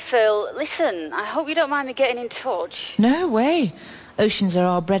 Hi, Phil. Listen, I hope you don't mind me getting in touch. No way. Oceans are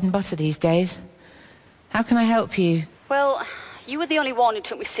our bread and butter these days. How can I help you? Well, You were the only one who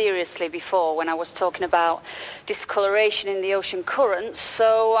took me seriously before when I was talking about discoloration in the ocean currents,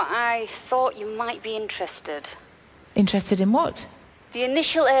 so I thought you might be interested. Interested in what? The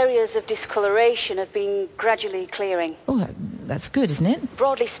initial areas of discoloration have been gradually clearing. Oh, that's good, isn't it?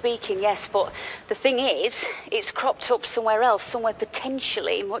 Broadly speaking, yes, but the thing is, it's cropped up somewhere else, somewhere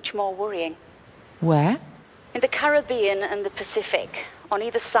potentially much more worrying. Where? In the Caribbean and the Pacific, on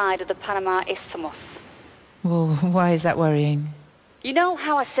either side of the Panama Isthmus. Well, why is that worrying? You know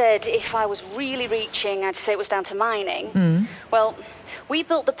how I said if I was really reaching, I'd say it was down to mining? Mm. Well, we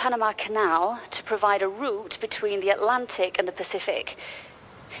built the Panama Canal to provide a route between the Atlantic and the Pacific.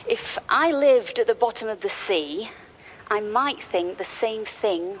 If I lived at the bottom of the sea, I might think the same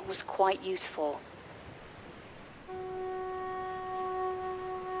thing was quite useful.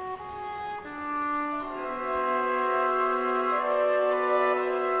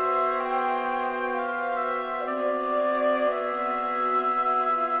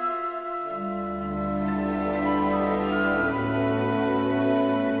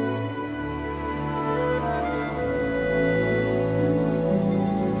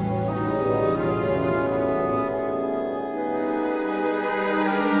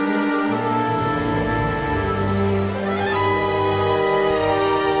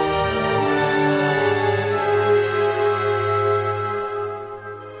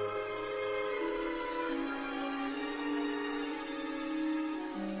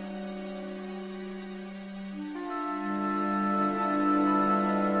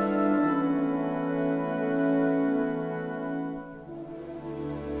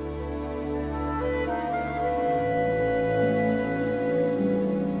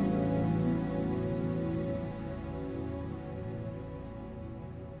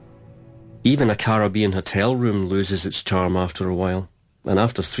 Even a Caribbean hotel room loses its charm after a while, and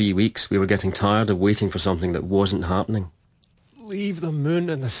after 3 weeks we were getting tired of waiting for something that wasn't happening. Leave the moon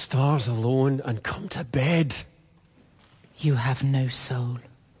and the stars alone and come to bed. You have no soul.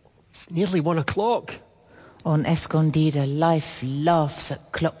 It's nearly 1 o'clock. On Escondida, life laughs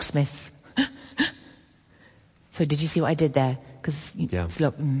at clocksmiths. So did you see what I did there? Because Yeah.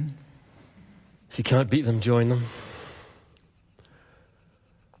 Look. If you can't beat them, join them.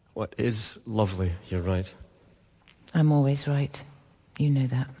 What is lovely, you're right. I'm always right. You know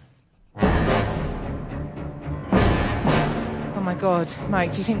that. Oh my God,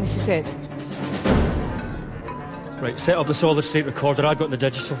 Mike, do you think this is it? Right, set up the solid state recorder. I've got the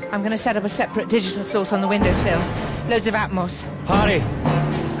digital. I'm going to set up a separate digital source on the windowsill. Loads of Atmos. Harry!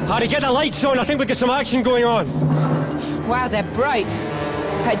 Harry, get the lights on. I think we got some action going on. Wow, they're bright.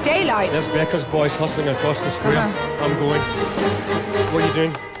 It's like daylight. There's Becker's boys hustling across the square. I'm going. What are you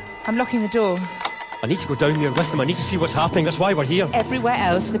doing? I'm locking the door. I need to go down there with them. I need to see what's happening. That's why we're here. Everywhere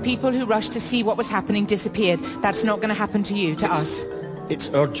else, the people who rushed to see what was happening disappeared. That's not going to happen to you, to us. It's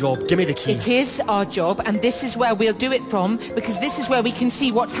our job. Give me the key. It is our job, and this is where we'll do it from, because this is where we can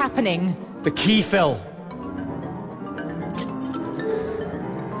see what's happening. The key, Phil.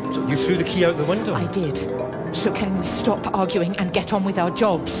 So you threw the key out the window? I did. So can we stop arguing and get on with our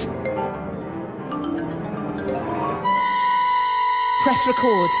jobs? Press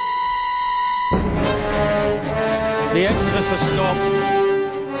record. The exodus has stopped.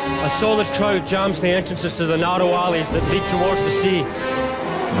 A solid crowd jams the entrances to the narrow alleys that lead towards the sea.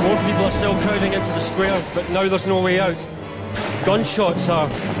 More people are still crowding into the square, but now there's no way out. Gunshots are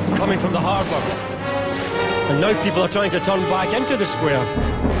coming from the harbour. And now people are trying to turn back into the square.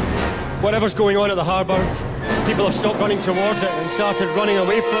 Whatever's going on at the harbour, people have stopped running towards it and started running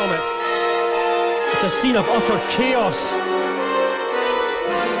away from it. It's a scene of utter chaos.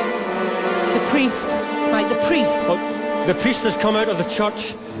 The priest. Mike, the priest. The priest has come out of the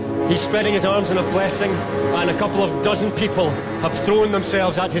church. He's spreading his arms in a blessing, and a couple of dozen people have thrown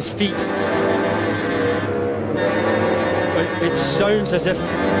themselves at his feet. It sounds as if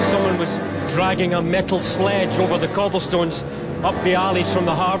someone was dragging a metal sledge over the cobblestones up the alleys from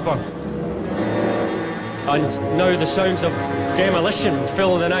the harbour. And now the sounds of demolition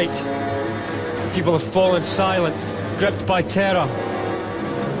fill the night. People have fallen silent, gripped by terror.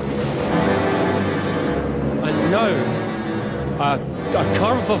 And now, a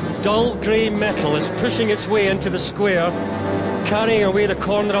curve of dull grey metal is pushing its way into the square, carrying away the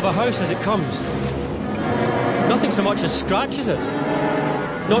corner of a house as it comes. Nothing so much as scratches it.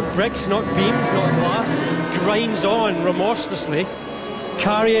 Not bricks, not beams, not glass. It grinds on remorselessly,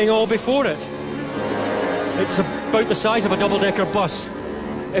 carrying all before it. It's about the size of a double-decker bus.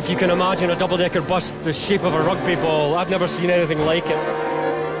 If you can imagine a double-decker bus the shape of a rugby ball, I've never seen anything like it.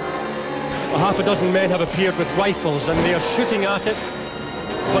 A half a dozen men have appeared with rifles and they are shooting at it,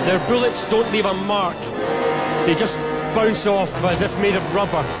 but their bullets don't leave a mark. They just bounce off as if made of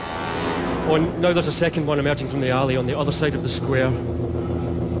rubber. Oh, and now there's a second one emerging from the alley on the other side of the square.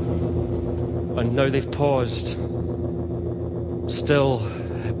 And now they've paused. Still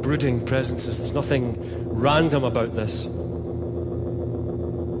brooding presences. There's nothing random about this.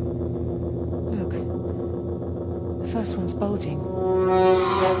 Look. The first one's bulging.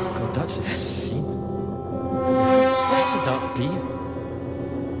 God, that's a scene. What could that be?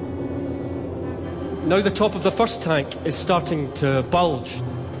 Now the top of the first tank is starting to bulge.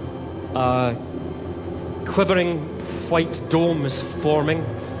 A quivering white dome is forming,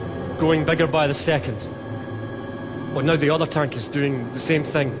 growing bigger by the second. Well, now the other tank is doing the same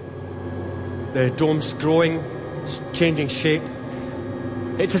thing. The dome's growing, it's changing shape.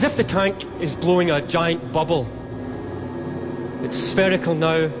 It's as if the tank is blowing a giant bubble. It's spherical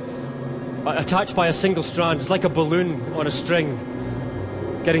now, attached by a single strand. It's like a balloon on a string,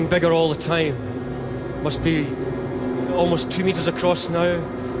 getting bigger all the time. Must be almost 2 meters across now,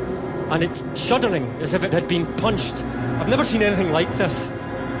 and it's shuddering as if it had been punched. I've never seen anything like this.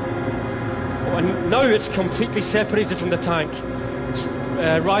 And now it's completely separated from the tank. It's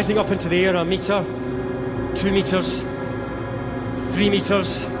rising up into the air 1 meter, 2 meters, 3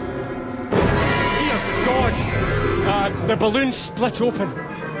 meters. Dear God! The balloon split open.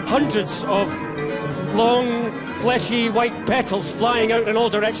 Hundreds of long, fleshy, white petals flying out in all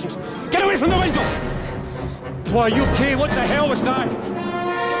directions. Get away from the window! Why, you okay? What the hell was that?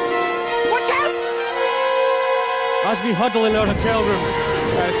 Watch out! As we huddle in our hotel room,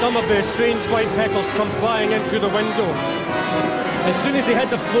 some of the strange white petals come flying in through the window. As soon as they hit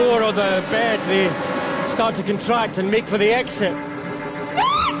the floor or the bed, they start to contract and make for the exit.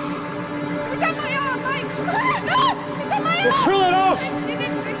 It's on my arm, Mike! No! It's on my arm! Well, pull it off!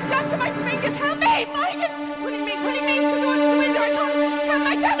 It's stuck to my fingers! Help me! Mike! It's pulling me towards the window! I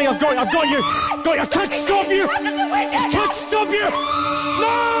can't help myself! I've got you! Got you! I can't stop you! I can't stop you!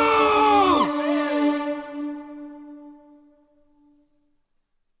 No!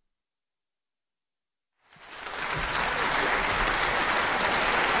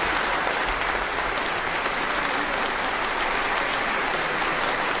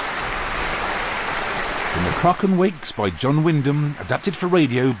 Kraken Wakes by John Wyndham, adapted for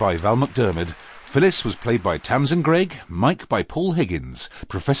radio by Val McDermid. Phyllis was played by Tamsin Gregg, Mike by Paul Higgins,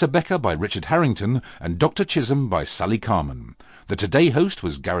 Professor Becker by Richard Harrington, and Dr. Chisholm by Sally Carman. The Today host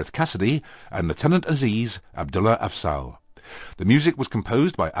was Gareth Cassidy, and Lieutenant Aziz Abdullah Afzal. The music was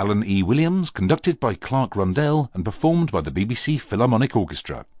composed by Alan E. Williams, conducted by Clark Rundell, and performed by the BBC Philharmonic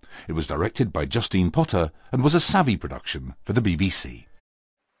Orchestra. It was directed by Justine Potter, and was a Savvy production for the BBC.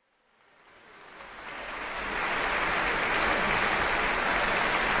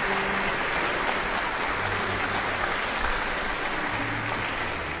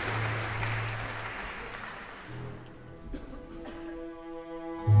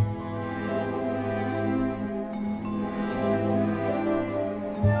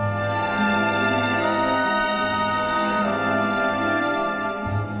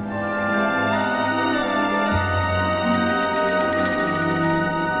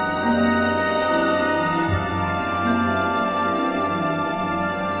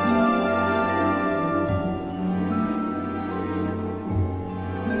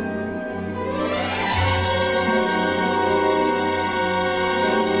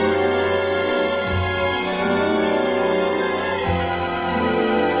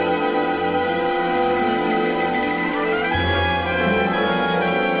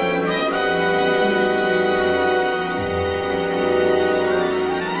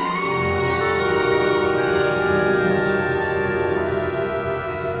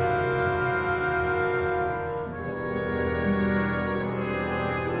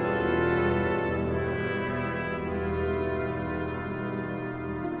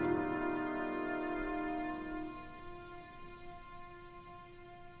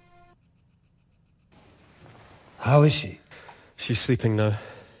 How is she? She's sleeping now.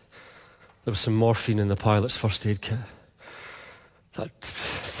 There was some morphine in the pilot's first aid kit. That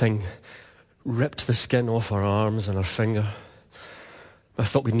thing ripped the skin off her arms and her finger. I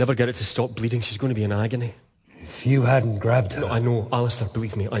thought we'd never get it to stop bleeding. She's going to be in agony. If you hadn't grabbed her... No, I know, Alistair,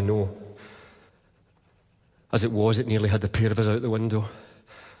 believe me, I know. As it was, it nearly had the pair of us out the window.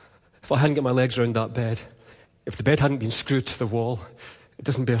 If I hadn't got my legs round that bed, if the bed hadn't been screwed to the wall, it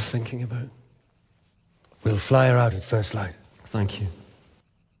doesn't bear thinking about. We'll fly her out at first light. Thank you.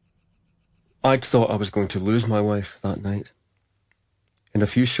 I'd thought I was going to lose my wife that night. In a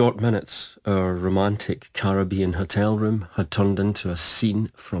few short minutes, our romantic Caribbean hotel room had turned into a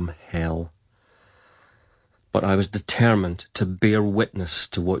scene from hell. But I was determined to bear witness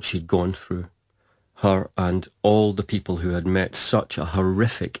to what she'd gone through, her and all the people who had met such a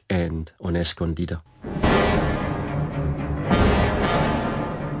horrific end on Escondida.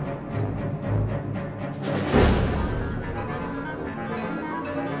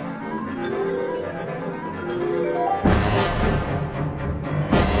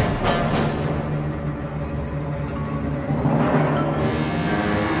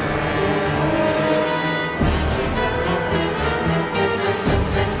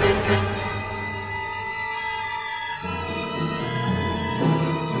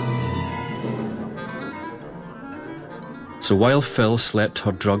 So while Phil slept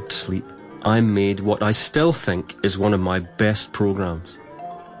her drugged sleep, I made what I still think is one of my best programmes.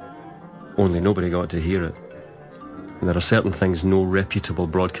 Only nobody got to hear it. And there are certain things no reputable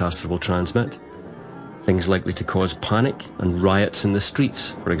broadcaster will transmit. Things likely to cause panic and riots in the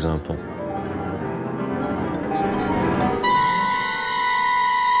streets, for example.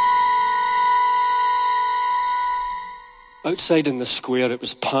 Outside in the square, it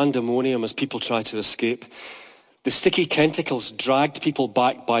was pandemonium as people tried to escape. The sticky tentacles dragged people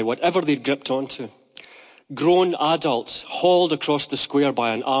back by whatever they'd gripped onto. Grown adults hauled across the square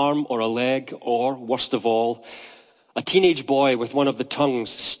by an arm or a leg, or, worst of all, a teenage boy with one of the tongues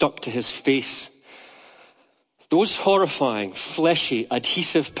stuck to his face. Those horrifying, fleshy,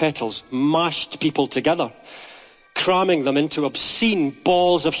 adhesive petals mashed people together, cramming them into obscene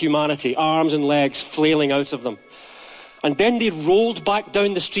balls of humanity, arms and legs flailing out of them. And then they rolled back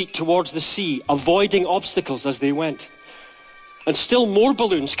down the street towards the sea, avoiding obstacles as they went. And still more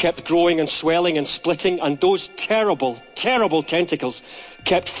balloons kept growing and swelling and splitting, and those terrible, terrible tentacles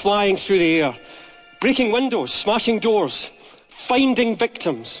kept flying through the air, breaking windows, smashing doors, finding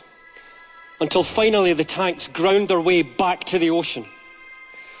victims, until finally the tanks ground their way back to the ocean.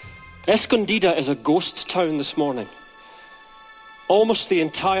 Escondida is a ghost town this morning. Almost the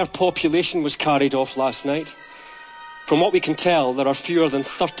entire population was carried off last night. From what we can tell, there are fewer than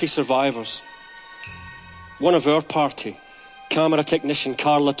 30 survivors. One of our party, camera technician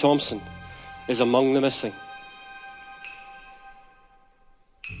Carla Thompson, is among the missing.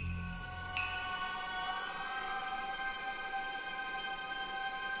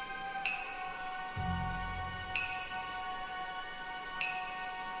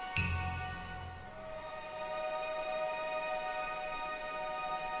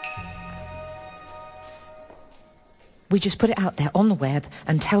 We just put it out there on the web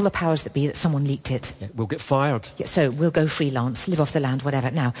and tell the powers that be that someone leaked it. Yeah, we'll get fired. Yeah, so we'll go freelance, live off the land, whatever.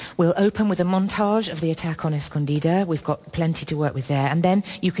 Now, we'll open with a montage of the attack on Escondida. We've got plenty to work with there. And then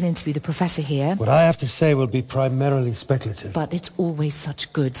you can interview the professor here. What I have to say will be primarily speculative. But it's always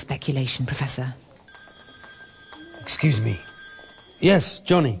such good speculation, Professor. Excuse me. Yes,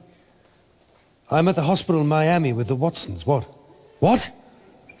 Johnny. I'm at the hospital in Miami with the Watsons. What? What?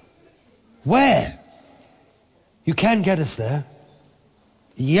 Where? You can get us there.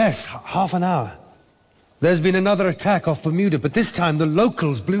 Yes, half an hour. There's been another attack off Bermuda, but this time the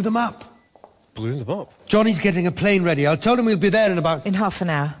locals blew them up. Blew them up? Johnny's getting a plane ready. I'll tell him we'll be there in about... In half an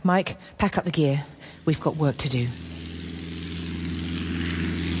hour. Mike, pack up the gear. We've got work to do.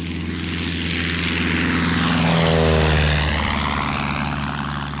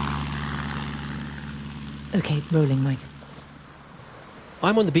 Okay, rolling, Mike.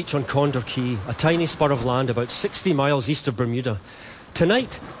 I'm on the beach on Condor Key, a tiny spur of land about 60 miles east of Bermuda.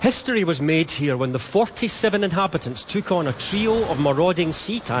 Tonight, history was made here when the 47 inhabitants took on a trio of marauding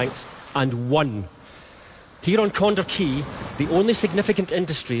sea tanks and won. Here on Condor Key, the only significant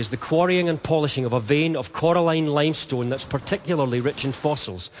industry is the quarrying and polishing of a vein of coralline limestone that's particularly rich in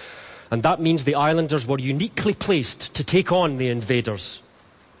fossils. And that means the islanders were uniquely placed to take on the invaders.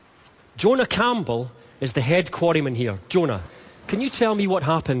 Jonah Campbell is the head quarryman here. Jonah, can you tell me what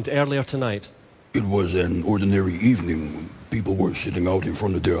happened earlier tonight? It was an ordinary evening. People were sitting out in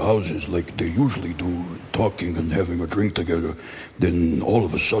front of their houses like they usually do, talking and having a drink together. Then all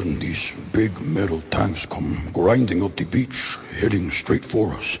of a sudden these big metal tanks come grinding up the beach, heading straight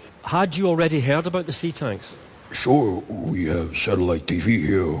for us. Had you already heard about the sea tanks? Sure, we have satellite TV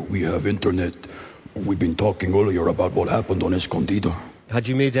here, we have internet. We've been talking earlier about what happened on Escondida. Had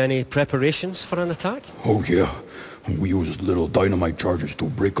you made any preparations for an attack? Oh yeah. We used little dynamite charges to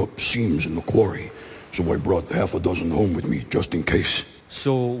break up seams in the quarry. So I brought half a dozen home with me, just in case.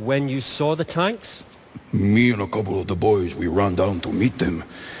 So when you saw the tanks? Me and a couple of the boys, we ran down to meet them.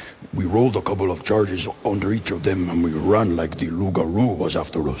 We rolled a couple of charges under each of them, and we ran like the Loup-garou was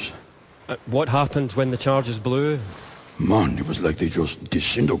after us. What happened when the charges blew? Man, it was like they just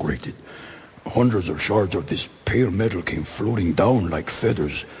disintegrated. Hundreds of shards of this pale metal came floating down like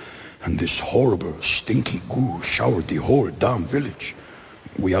feathers. And this horrible, stinky goo showered the whole damn village.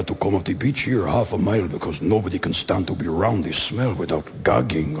 We had to come off the beach here half a mile because nobody can stand to be around this smell without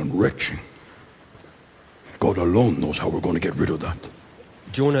gagging and retching. God alone knows how we're going to get rid of that.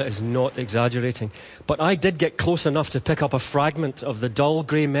 Jonah is not exaggerating, but I did get close enough to pick up a fragment of the dull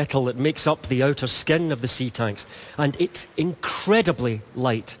grey metal that makes up the outer skin of the sea tanks, and it's incredibly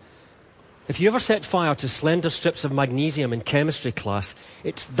light. If you ever set fire to slender strips of magnesium in chemistry class,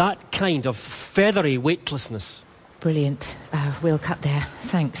 it's that kind of feathery weightlessness. Brilliant. We'll cut there.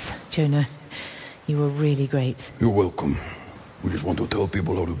 Thanks, Jonah. You were really great. You're welcome. We just want to tell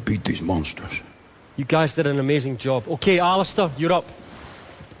people how to beat these monsters. You guys did an amazing job. Okay, Alistair, you're up.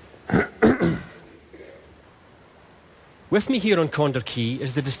 With me here on Condor Key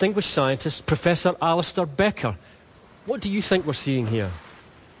is the distinguished scientist, Professor Alistair Becker. What do you think we're seeing here?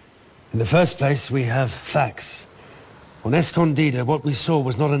 In the first place, we have facts. On Escondida, what we saw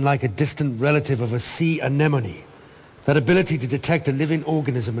was not unlike a distant relative of a sea anemone. That ability to detect a living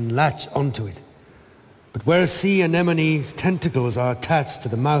organism and latch onto it. But where a sea anemone's tentacles are attached to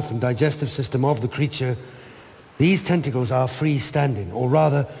the mouth and digestive system of the creature, these tentacles are free-standing, or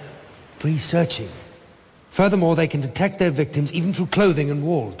rather, free-searching. Furthermore, they can detect their victims even through clothing and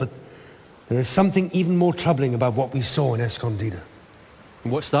walls, but there is something even more troubling about what we saw in Escondida.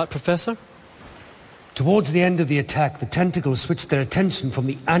 What's that, Professor? Towards the end of the attack, the tentacles switched their attention from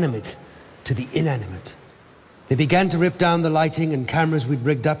the animate to the inanimate. They began to rip down the lighting and cameras we'd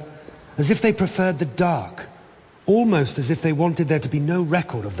rigged up, as if they preferred the dark, almost as if they wanted there to be no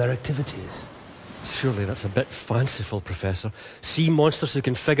record of their activities. Surely that's a bit fanciful, Professor. Sea monsters who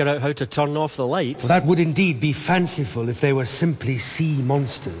can figure out how to turn off the lights. Well, that would indeed be fanciful if they were simply sea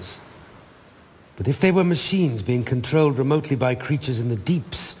monsters. But if they were machines being controlled remotely by creatures in the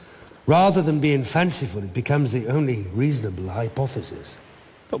deeps, rather than being fanciful, it becomes the only reasonable hypothesis.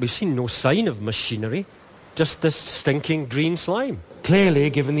 But we've seen no sign of machinery. Just this stinking green slime. Clearly,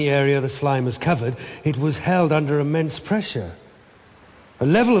 given the area the slime was covered, it was held under immense pressure. A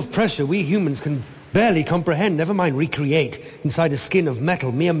level of pressure we humans can barely comprehend, never mind recreate, inside a skin of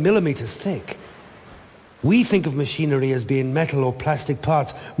metal mere millimeters thick. We think of machinery as being metal or plastic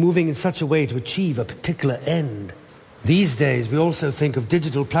parts moving in such a way to achieve a particular end. These days, we also think of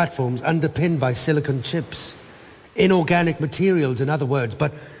digital platforms underpinned by silicon chips. Inorganic materials, in other words,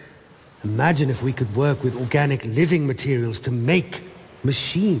 but imagine if we could work with organic living materials to make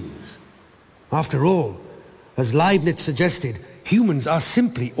machines. After all, as Leibniz suggested, humans are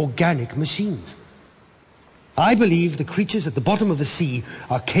simply organic machines. I believe the creatures at the bottom of the sea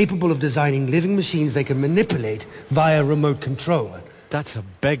are capable of designing living machines they can manipulate via remote control. That's a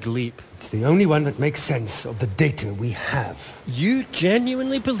big leap. It's the only one that makes sense of the data we have. You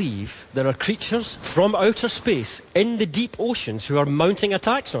genuinely believe there are creatures from outer space in the deep oceans who are mounting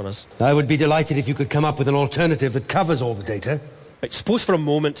attacks on us? I would be delighted if you could come up with an alternative that covers all the data. Right, suppose for a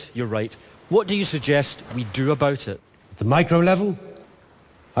moment you're right. What do you suggest we do about it? At the micro level,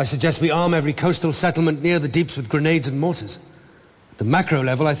 I suggest we arm every coastal settlement near the deeps with grenades and mortars. At the macro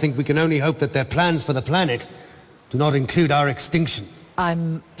level, I think we can only hope that their plans for the planet do not include our extinction.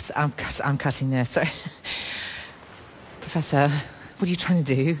 I'm cutting there, sorry. Professor, what are you trying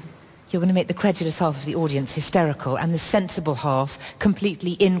to do? You're going to make the credulous half of the audience hysterical and the sensible half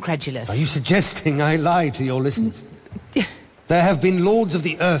completely incredulous. Are you suggesting I lie to your listeners? There have been lords of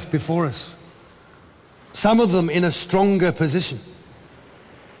the earth before us. Some of them in a stronger position.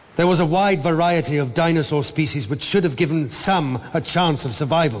 There was a wide variety of dinosaur species which should have given some a chance of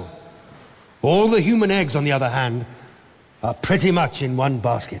survival. All the human eggs, on the other hand, are pretty much in one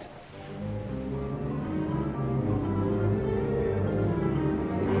basket.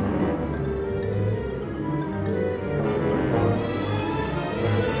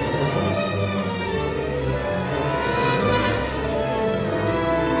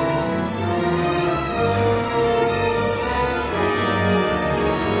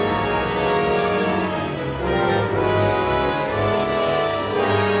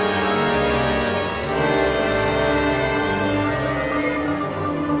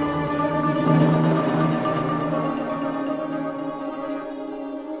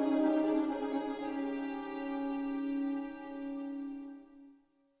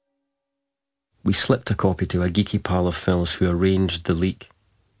 We slipped a copy to a geeky pal of Phyllis who arranged the leak.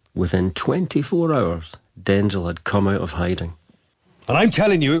 Within 24 hours, Denzel had come out of hiding. And I'm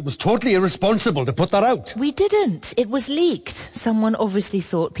telling you, it was totally irresponsible to put that out. We didn't. It was leaked. Someone obviously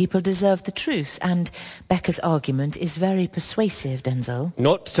thought people deserved the truth, and Becca's argument is very persuasive, Denzel.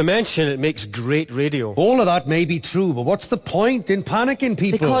 Not to mention it makes great radio. All of that may be true, but what's the point in panicking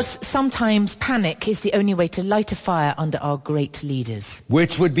people? Because sometimes panic is the only way to light a fire under our great leaders.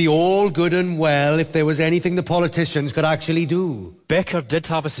 Which would be all good and well if there was anything the politicians could actually do. Becker did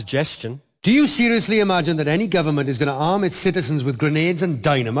have a suggestion. Do you seriously imagine that any government is going to arm its citizens with grenades and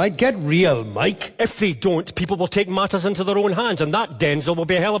dynamite? Get real, Mike. If they don't, people will take matters into their own hands, and that, Denzel, will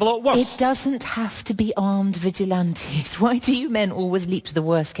be a hell of a lot worse. It doesn't have to be armed vigilantes. Why do you men always leap to the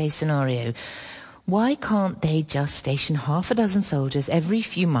worst-case scenario? Why can't they just station half a dozen soldiers every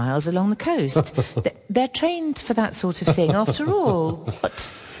few miles along the coast? They're trained for that sort of thing, after all.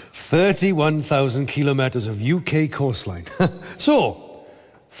 But 31,000 kilometres of UK coastline. So,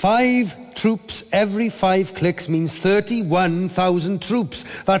 5 troops every 5 clicks means 31,000 troops.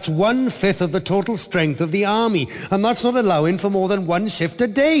 That's 1/5 of the total strength of the army. And that's not allowing for more than 1 shift a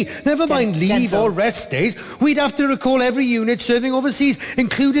day. Never mind leave or rest days. We'd have to recall every unit serving overseas,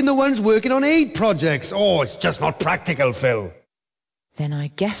 including the ones working on aid projects. Oh, it's just not practical, Phil. Then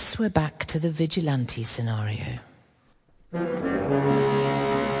I guess we're back to the vigilante scenario.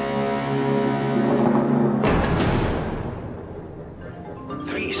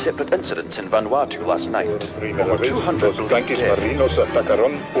 Separate incidents in Vanuatu last night. Over 200 los tanques marinos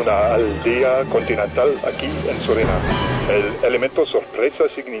atacaron una aldea continental aquí en Surinam. El elemento sorpresa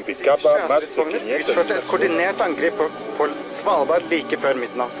significaba más de 500... utførte et koordinert angrep på Svalbard like før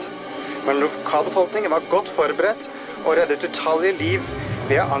midnatt. Men lokalbefolkningen var godt forberedt og reddet utallige liv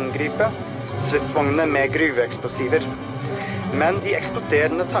ved å angripe stridsvognene med gruveeksplosiver. Men de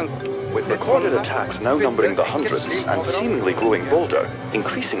eksploderende tankene With recorded attacks now numbering the hundreds and seemingly growing bolder,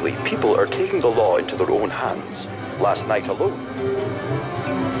 increasingly people are taking the law into their own hands. Last night alone.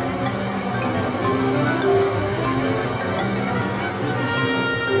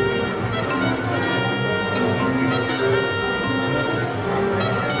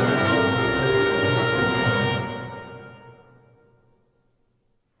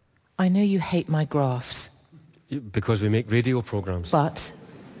 I know you hate my graphs. Because we make radio programs. But...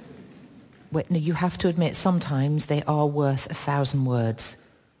 wait, no, you have to admit, sometimes they are worth 1,000 words.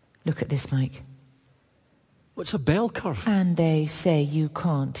 Look at this, Mike. What's a bell curve? And they say you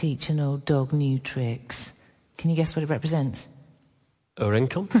can't teach an old dog new tricks. Can you guess what it represents? Our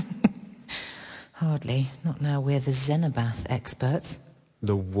income? Hardly. Not now we're the Xenobath experts.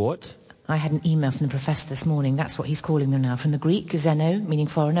 The what? I had an email from the professor this morning. That's what he's calling them now. From the Greek, xeno, meaning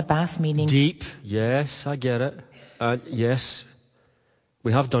foreigner, bath, meaning... deep. Yes, I get it. And yes...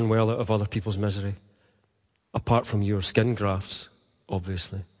 we have done well out of other people's misery. Apart from your skin grafts,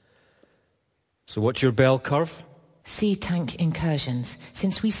 obviously. So what's your bell curve? Sea tank incursions.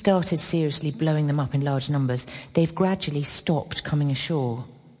 Since we started seriously blowing them up in large numbers, they've gradually stopped coming ashore.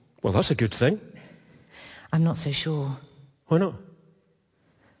 Well, that's a good thing. I'm not so sure. Why not?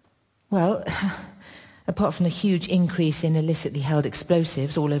 Well, apart from the huge increase in illicitly held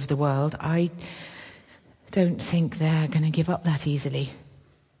explosives all over the world, I don't think they're going to give up that easily.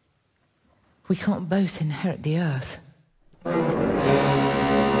 We can't both inherit the Earth.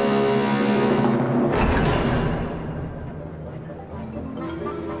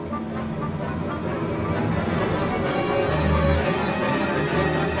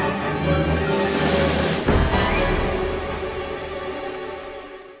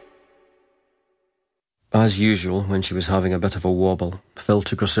 As usual, when she was having a bit of a wobble, Phil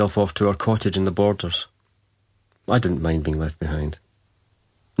took herself off to her cottage in the Borders. I didn't mind being left behind.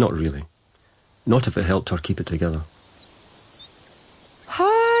 Not really. Not if it helped her keep it together.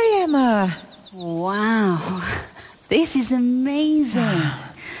 Hi, Emma. Wow. This is amazing.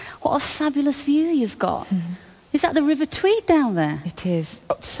 What a fabulous view you've got. Is that the River Tweed down there? It is.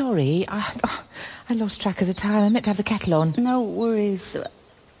 Oh, sorry, I lost track of the time. I meant to have the kettle on. No worries.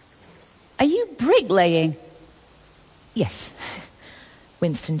 Are you bricklaying? Yes.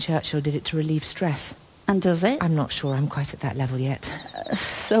 Winston Churchill did it to relieve stress. And does it? I'm not sure I'm quite at that level yet.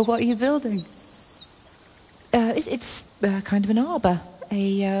 So what are you building? It's kind of an arbour.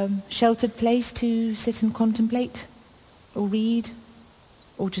 A sheltered place to sit and contemplate. Or read.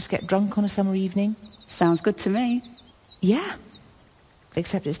 Or just get drunk on a summer evening. Sounds good to me. Yeah.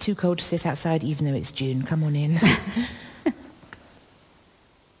 Except it's too cold to sit outside even though it's June. Come on in.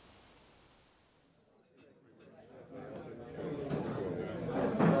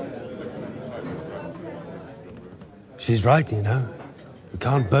 She's right, you know. We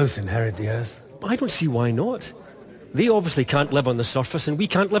can't both inherit the Earth. I don't see why not. They obviously can't live on the surface and we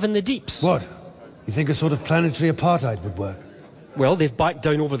can't live in the deeps. What? You think a sort of planetary apartheid would work? Well, they've backed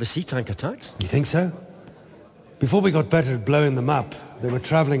down over the sea tank attacks. You think so? Before we got better at blowing them up, they were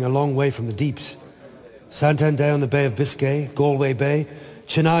travelling a long way from the deeps. Santander on the Bay of Biscay, Galway Bay,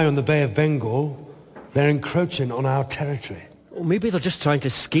 Chennai on the Bay of Bengal. They're encroaching on our territory. Well, maybe they're just trying to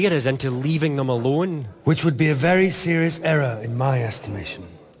scare us into leaving them alone. Which would be a very serious error in my estimation.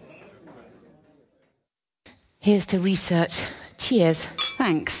 Here's to research. Cheers.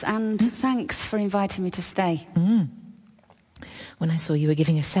 Thanks, and thanks for inviting me to stay. When I saw you were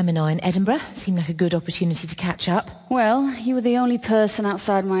giving a seminar in Edinburgh, it seemed like a good opportunity to catch up. Well, you were the only person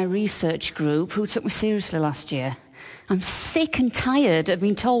outside my research group who took me seriously last year. I'm sick and tired of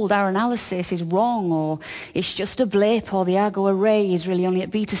being told our analysis is wrong, or it's just a blip, or the Argo array is really only at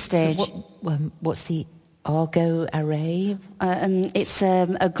beta stage. So what's the Argo array? It's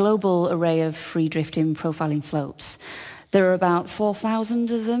a global array of free-drifting profiling floats. There are about 4,000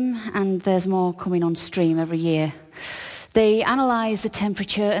 of them, and there's more coming on stream every year. They analyse the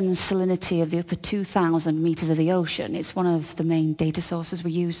temperature and salinity of the upper 2,000 metres of the ocean. It's one of the main data sources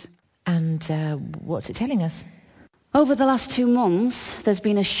we use. And what's it telling us? Over the last 2 months, there's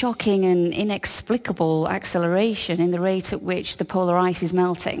been a shocking and inexplicable acceleration in the rate at which the polar ice is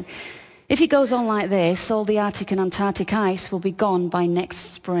melting. If it goes on like this, all the Arctic and Antarctic ice will be gone by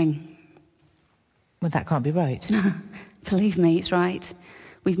next spring. Well, that can't be right. Believe me, it's right.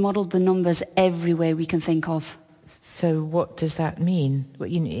 We've modelled the numbers every way we can think of. So what does that mean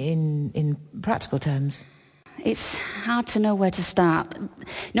in practical terms? It's hard to know where to start.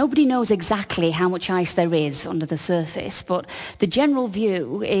 Nobody knows exactly how much ice there is under the surface, but the general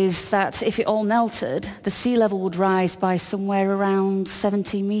view is that if it all melted, the sea level would rise by somewhere around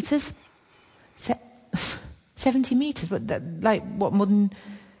 70 metres. 70 metres? More than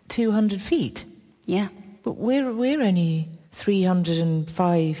 200 feet? Yeah. But we're only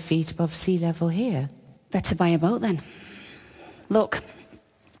 305 feet above sea level here. Better buy a boat then. Look,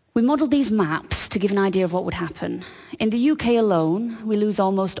 we modelled these maps to give an idea of what would happen. In the UK alone, we lose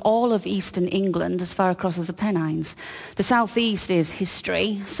almost all of eastern England as far across as the Pennines. The southeast is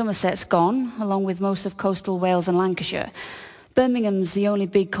history. Somerset's gone, along with most of coastal Wales and Lancashire. Birmingham's the only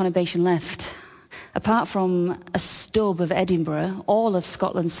big conurbation left. Apart from a stub of Edinburgh, all of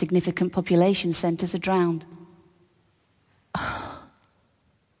Scotland's significant population centres are drowned.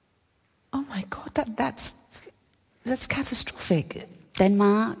 Oh my God, that's catastrophic.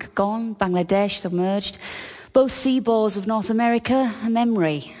 Denmark, gone. Bangladesh, submerged. Both seaboards of North America, a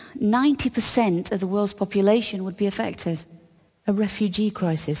memory. 90% of the world's population would be affected. A refugee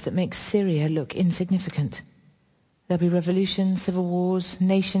crisis that makes Syria look insignificant. There'll be revolutions, civil wars,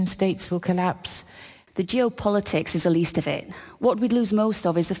 nation-states will collapse. The geopolitics is the least of it. What we'd lose most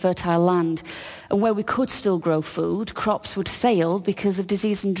of is the fertile land. And where we could still grow food, crops would fail because of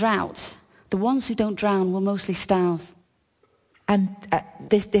disease and drought. The ones who don't drown will mostly starve. And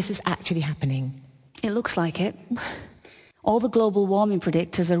this is actually happening? It looks like it. All the global warming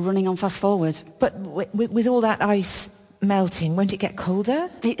predictors are running on fast forward. But with all that ice melting, won't it get colder?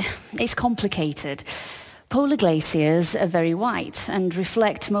 It's complicated. Polar glaciers are very white and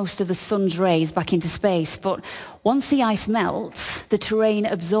reflect most of the sun's rays back into space, but once the ice melts, the terrain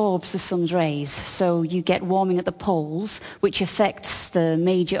absorbs the sun's rays, so you get warming at the poles, which affects the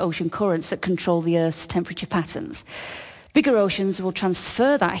major ocean currents that control the Earth's temperature patterns. Bigger oceans will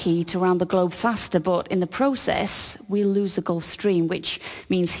transfer that heat around the globe faster, but in the process, we'll lose the Gulf Stream, which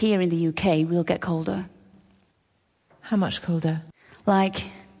means here in the UK, we'll get colder. How much colder? Like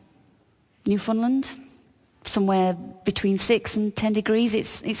Newfoundland? Somewhere between 6 and 10 degrees.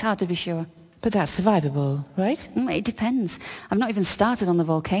 It's hard to be sure. But that's survivable, right? It depends. I've not even started on the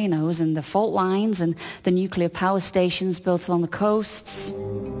volcanoes and the fault lines and the nuclear power stations built along the coasts.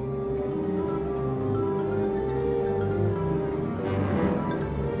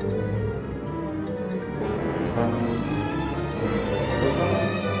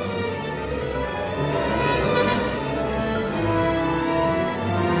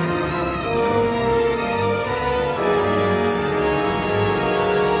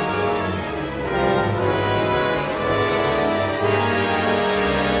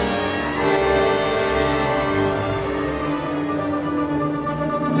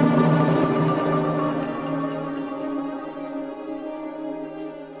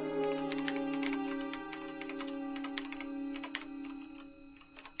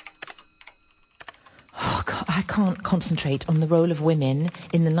 Can't concentrate on the role of women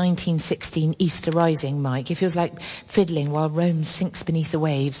in the 1916 Easter Rising, Mike. It feels like fiddling while Rome sinks beneath the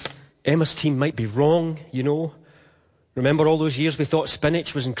waves. Emma's team might be wrong, you know. Remember all those years we thought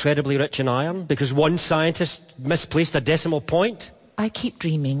spinach was incredibly rich in iron because one scientist misplaced a decimal point? I keep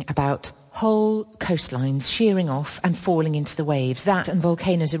dreaming about Whole coastlines shearing off and falling into the waves. That and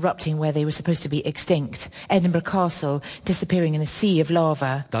volcanoes erupting where they were supposed to be extinct. Edinburgh Castle disappearing in a sea of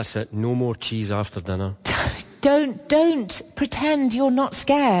lava. That's it. No more cheese after dinner. Don't pretend you're not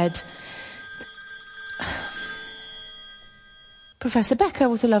scared. Professor Becker,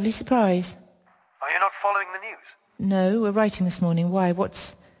 what a lovely surprise. Are you not following the news? No, we're writing this morning. Why?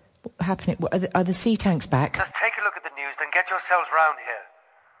 What's happening? Are the sea tanks back? Just take a look at the news, then get yourselves round here.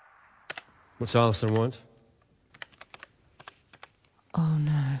 What's Alistair want? Oh,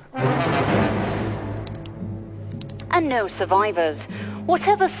 no. And no survivors.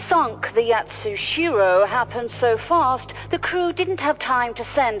 Whatever sunk the Yatsushiro happened so fast, the crew didn't have time to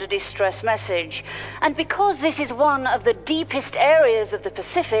send a distress message. And because this is one of the deepest areas of the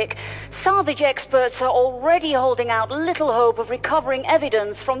Pacific, salvage experts are already holding out little hope of recovering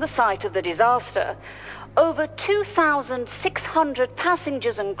evidence from the site of the disaster. Over 2,600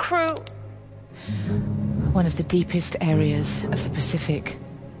 passengers and crew... One of the deepest areas of the Pacific.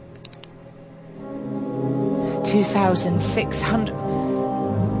 2,600...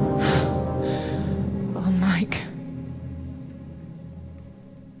 Oh, Mike.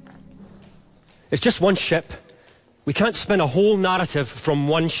 It's just one ship. We can't spin a whole narrative from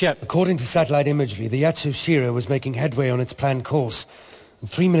one ship. According to satellite imagery, the Yatsushiro was making headway on its planned course. And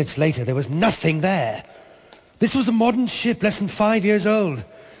 3 minutes later, there was nothing there. This was a modern ship, less than 5 years old.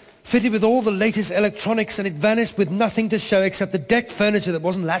 Fitted with all the latest electronics, and it vanished with nothing to show except the deck furniture that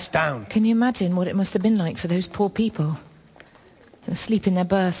wasn't lashed down. Can you imagine what it must have been like for those poor people? They were asleep in their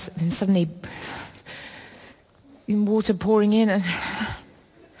berths, and suddenly... water pouring in, and...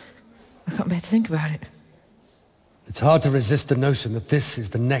 I can't bear to think about it. It's hard to resist the notion that this is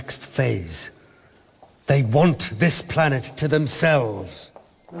the next phase. They want this planet to themselves.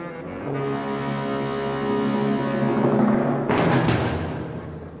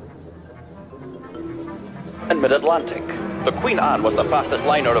 In mid-Atlantic, the Queen Anne was the fastest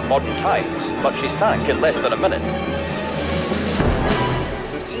liner of modern times, but she sank in less than a minute.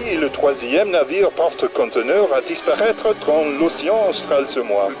 Ceci est le troisième navire porte-conteneur à disparaître dans l'océan austral ce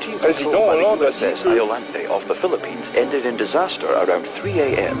mois. Président Hollande a dit USS Iolante off the Philippines ended in disaster around 3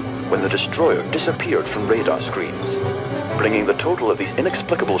 a.m. when the destroyer disappeared from radar screens, bringing the total of these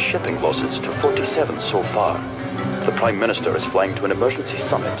inexplicable shipping losses to 47 so far. The Prime Minister is flying to an emergency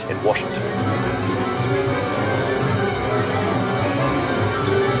summit in Washington.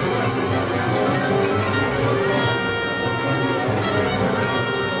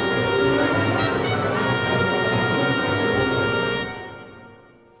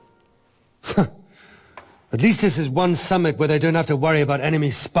 At least this is one summit where they don't have to worry about enemy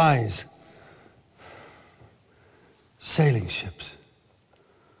spies. Sailing ships.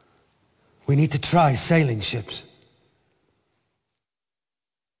 We need to try sailing ships.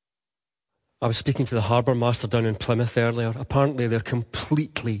 I was speaking to the harbour master down in Plymouth earlier. Apparently they're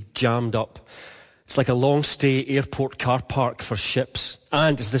completely jammed up. It's like a long-stay airport car park for ships.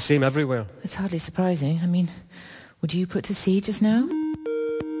 And it's the same everywhere. It's hardly surprising. I mean, would you put to sea just now?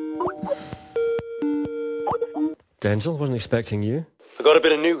 Denzel, wasn't expecting you. I got a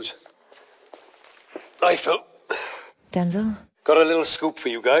bit of news. Hi, Phil. Denzel? Got a little scoop for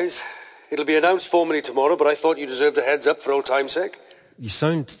you guys. It'll be announced formally tomorrow, but I thought you deserved a heads up for old time's sake. You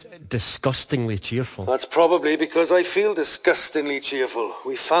sound disgustingly cheerful. That's probably because I feel disgustingly cheerful.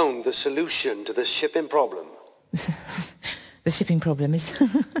 We found the solution to the shipping problem. The shipping problem is...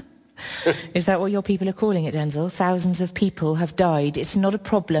 Is that what your people are calling it, Denzel? Thousands of people have died. It's not a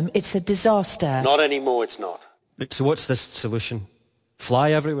problem, it's a disaster. Not anymore, it's not. So what's this solution?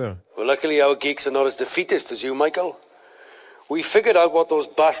 Fly everywhere? Well, luckily our geeks are not as defeatist as you, Michael. We figured out what those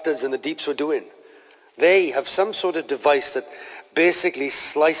bastards in the deeps were doing. They have some sort of device that basically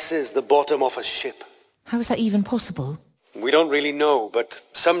slices the bottom off a ship. How is that even possible? We don't really know, but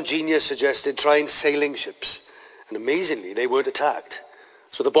some genius suggested trying sailing ships. And amazingly, they weren't attacked.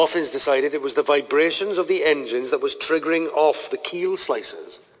 So the boffins decided it was the vibrations of the engines that was triggering off the keel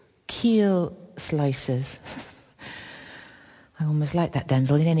slicers. Keel slicers. I almost like that,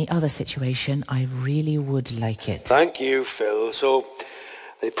 Denzel. In any other situation, I really would like it. Thank you, Phil. So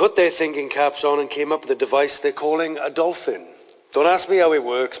they put their thinking caps on and came up with a device they're calling a dolphin. Don't ask me how it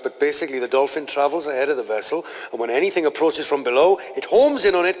works, but basically the dolphin travels ahead of the vessel, and when anything approaches from below, it homes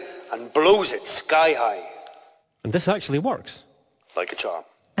in on it and blows it sky high. And this actually works? Like a charm.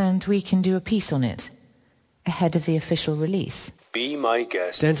 And we can do a piece on it, ahead of the official release. Be my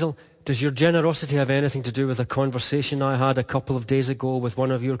guest. Denzel, does your generosity have anything to do with a conversation I had a couple of days ago with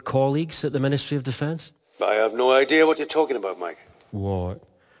one of your colleagues at the Ministry of Defence? I have no idea what you're talking about, Mike. What?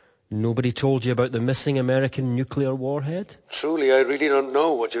 Nobody told you about the missing American nuclear warhead? Truly, I really don't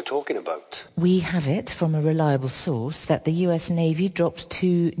know what you're talking about. We have it from a reliable source that the US Navy dropped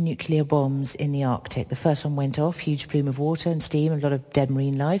 2 nuclear bombs in the Arctic. The first one went off, huge plume of water and steam, a lot of dead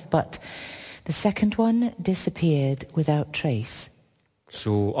marine life, but the second one disappeared without trace.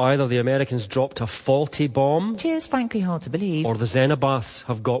 So either the Americans dropped a faulty bomb... Which is frankly hard to believe. ...or the Xenobaths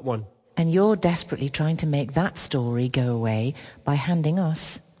have got one. And you're desperately trying to make that story go away by handing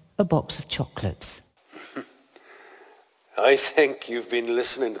us a box of chocolates. I think you've been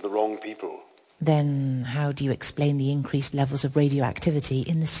listening to the wrong people. Then how do you explain the increased levels of radioactivity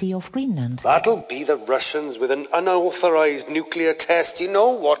in the sea off Greenland? That'll be the Russians with an unauthorized nuclear test. You know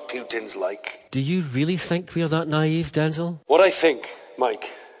what Putin's like. Do you really think we're that naive, Denzel? What I think,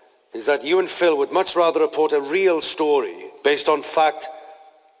 Mike, is that you and Phil would much rather report a real story based on fact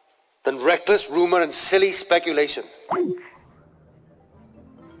than reckless rumour and silly speculation.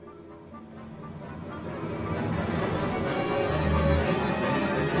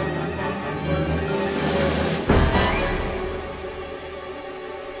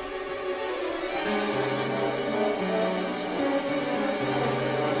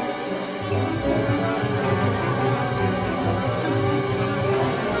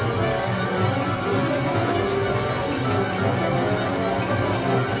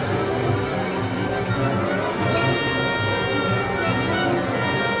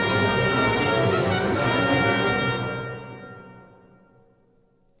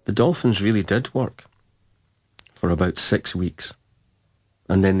 The dolphins really did work for about 6 weeks,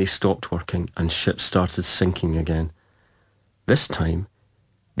 and then they stopped working and ships started sinking again. This time,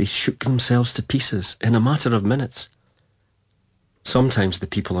 they shook themselves to pieces in a matter of minutes. Sometimes the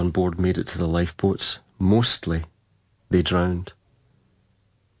people on board made it to the lifeboats. Mostly, they drowned.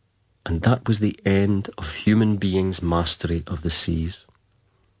 And that was the end of human beings' mastery of the seas.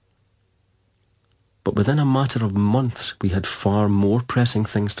 But within a matter of months, we had far more pressing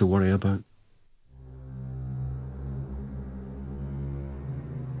things to worry about.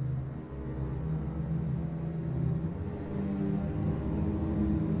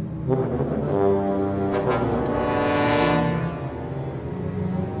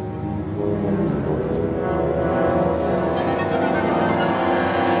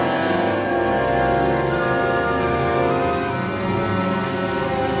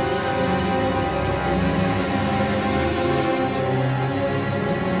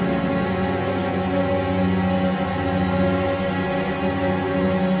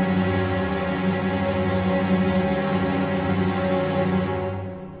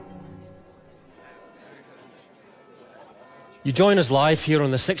 You join us live here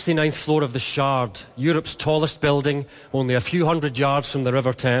on the 69th floor of the Shard, Europe's tallest building, only a few hundred yards from the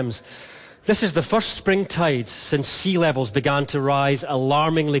River Thames. This is the first spring tide since sea levels began to rise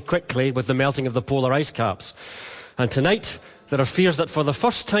alarmingly quickly with the melting of the polar ice caps. And tonight, there are fears that for the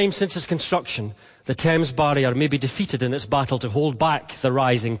first time since its construction, the Thames barrier may be defeated in its battle to hold back the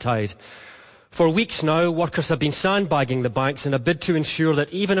rising tide. For weeks now, workers have been sandbagging the banks in a bid to ensure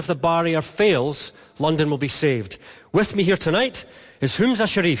that even if the barrier fails, London will be saved. With me here tonight is Humza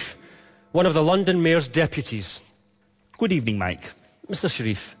Sharif, one of the London Mayor's deputies. Good evening, Mike. Mr.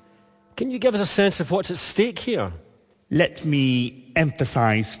 Sharif, can you give us a sense of what's at stake here? Let me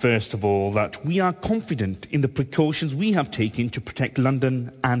emphasise, first of all, that we are confident in the precautions we have taken to protect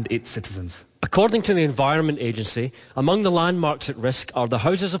London and its citizens. According to the Environment Agency, among the landmarks at risk are the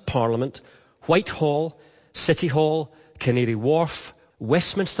Houses of Parliament, Whitehall, City Hall, Canary Wharf,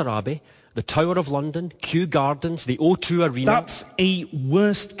 Westminster Abbey, the Tower of London, Kew Gardens, the O2 Arena. That's a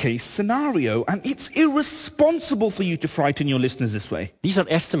worst-case scenario, and it's irresponsible for you to frighten your listeners this way. These are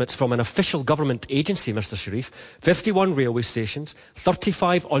estimates from an official government agency, Mr. Sharif. 51 railway stations,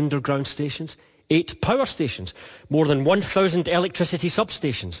 35 underground stations, 8 power stations, more than 1,000 electricity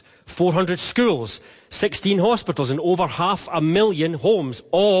substations, 400 schools, 16 hospitals and over 500,000 homes,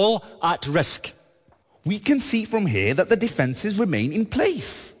 all at risk. We can see from here that the defences remain in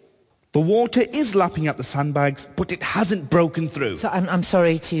place. The water is lapping at the sandbags, but it hasn't broken through. So I'm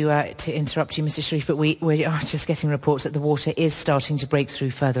sorry to interrupt you, Mr. Sharif, but we are just getting reports that the water is starting to break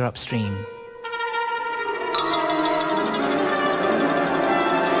through further upstream.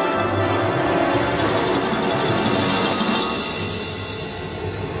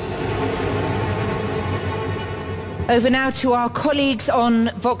 Over now to our colleagues on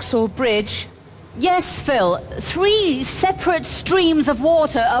Vauxhall Bridge. Yes, Phil. 3 separate streams of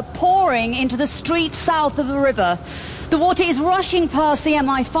water are pouring into the street south of the river. The water is rushing past the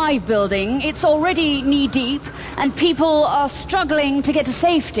MI5 building. It's already knee-deep, and people are struggling to get to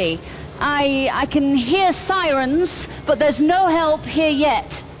safety. I can hear sirens, but there's no help here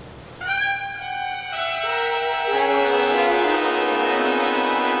yet.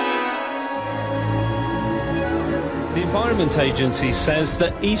 Environment Agency says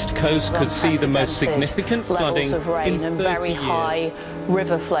the East Coast could see the most significant flooding levels of rain in and 30 very years. high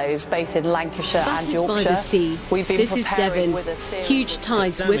river flows, both in Lancashire and Yorkshire. By the sea. We've been This is preparing Devon. with a series Huge of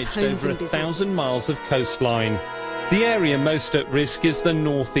tides whip Damaged homes over and business. 1,000 miles of coastline. The area most at risk is the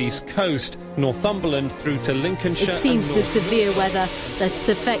northeast coast, Northumberland through to Lincolnshire. It seems and the severe weather that's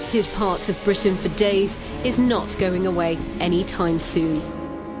affected parts of Britain for days is not going away anytime soon.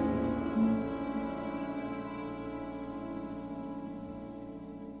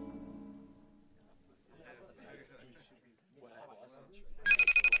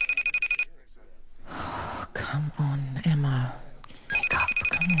 Come on, Emma. Pick up,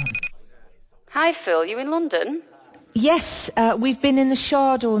 come on. Hi, Phil. You in London? Yes, we've been in the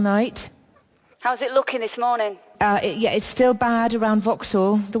Shard all night. How's it looking this morning? Yeah, it's still bad around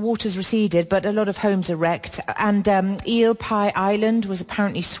Vauxhall. The water's receded, but a lot of homes are wrecked. And Eel Pie Island was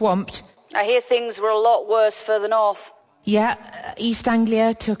apparently swamped. I hear things were a lot worse further north. Yeah, East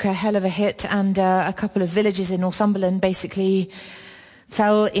Anglia took a hell of a hit, and a couple of villages in Northumberland basically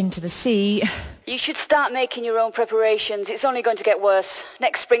fell into the sea. You should start making your own preparations. It's only going to get worse.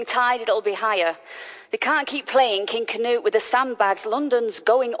 Next spring tide, it'll be higher. They can't keep playing King Canute with the sandbags. London's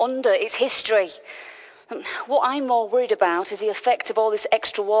going under. It's history. What I'm more worried about is the effect of all this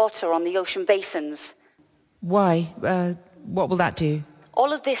extra water on the ocean basins. Why? What will that do?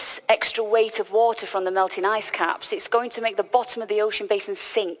 All of this extra weight of water from the melting ice caps, it's going to make the bottom of the ocean basin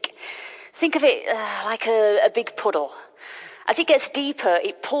sink. Think of it like a big puddle. As it gets deeper,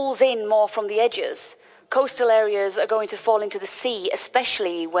 it pulls in more from the edges. Coastal areas are going to fall into the sea,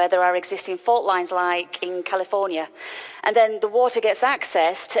 especially where there are existing fault lines like in California. And then the water gets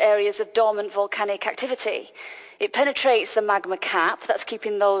access to areas of dormant volcanic activity. It penetrates the magma cap that's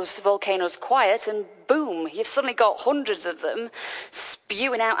keeping those volcanoes quiet, and boom, you've suddenly got hundreds of them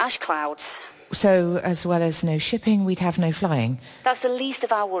spewing out ash clouds. So, as well as no shipping, we'd have no flying. That's the least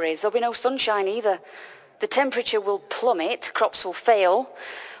of our worries. There'll be no sunshine either. The temperature will plummet, crops will fail.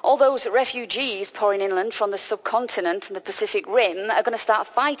 All those refugees pouring inland from the subcontinent and the Pacific Rim are going to start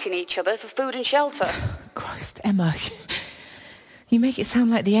fighting each other for food and shelter. Christ, Emma, you make it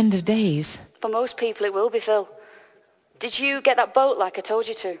sound like the end of days. For most people it will be, Phil. Did you get that boat like I told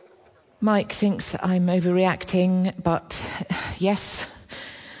you to? Mike thinks I'm overreacting, but yes,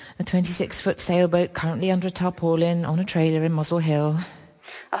 a 26-foot sailboat currently under a tarpaulin on a trailer in Muswell Hill.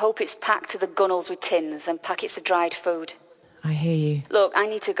 I hope it's packed to the gunnels with tins and packets of dried food. I hear you. Look, I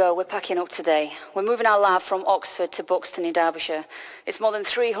need to go. We're packing up today. We're moving our lab from Oxford to Buxton in Derbyshire. It's more than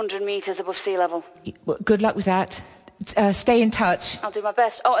 300 metres above sea level. Good luck with that. Stay in touch. I'll do my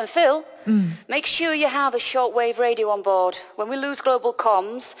best. Oh, and Phil, make sure you have a shortwave radio on board. When we lose global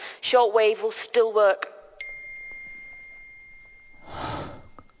comms, shortwave will still work.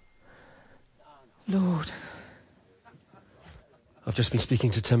 Lord. I've just been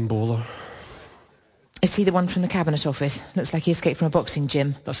speaking to Tim Bowler. Is he the one from the Cabinet Office? Looks like he escaped from a boxing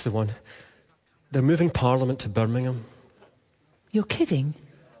gym. That's the one. They're moving Parliament to Birmingham. You're kidding?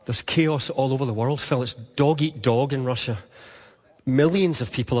 There's chaos all over the world, Phil. It's dog-eat-dog in Russia. Millions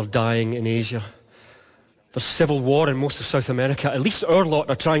of people are dying in Asia. There's civil war in most of South America. At least our lot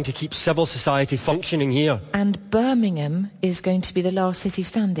are trying to keep civil society functioning here. And Birmingham is going to be the last city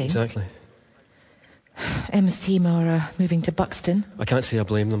standing? Exactly. Emma's team are moving to Buxton. I can't say I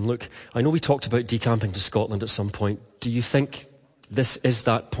blame them. Look, I know we talked about decamping to Scotland at some point. Do you think this is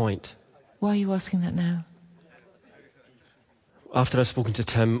that point? Why are you asking that now? After I've spoken to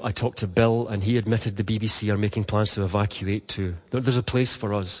Tim, I talked to Bill, and he admitted the BBC are making plans to evacuate too. There's a place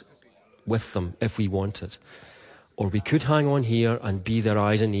for us with them if we want it. Or we could hang on here and be their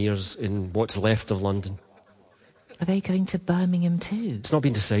eyes and ears in what's left of London. Are they going to Birmingham too? It's not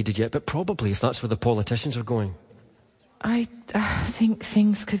been decided yet, but probably if that's where the politicians are going. I think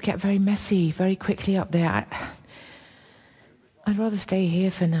things could get very messy very quickly up there. I'd rather stay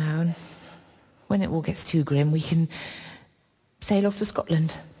here for now, and when it all gets too grim, we can sail off to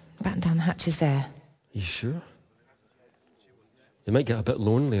Scotland, batten down the hatches there. You sure? You might get a bit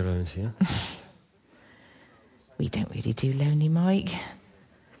lonely around here. We don't really do lonely, Mike.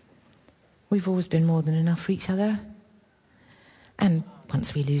 We've always been more than enough for each other. And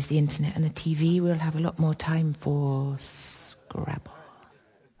once we lose the internet and the TV, we'll have a lot more time for Scrabble.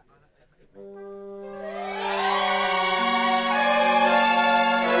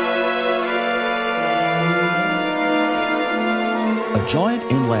 A giant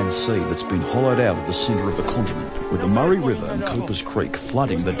inland sea that's been hollowed out at the centre of the continent, with the Murray River and Cooper's Creek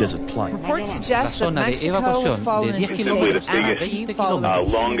flooding the desert plain. Reports suggest that Mexico has fallen into a state of anarchy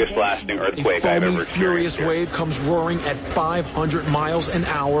following longest-lasting earthquake I've ever experienced. A furious wave comes roaring at 500 miles an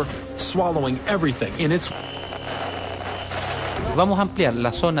hour, swallowing everything in its... Vamos a ampliar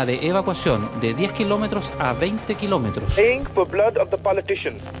la zona de evacuación de 10 kilómetros a 20 kilómetros. Paying for blood of the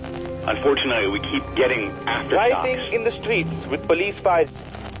politicians. Unfortunately, we keep getting Rioting aftershocks. in the streets with police fires.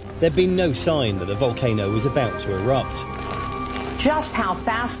 There'd been no sign that a volcano was about to erupt. Just how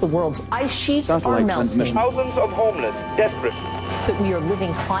fast the world's ice sheets are melting. Thousands of homeless, desperate. That we are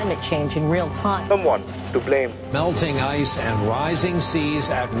living climate change in real time. Someone to blame. Melting ice and rising seas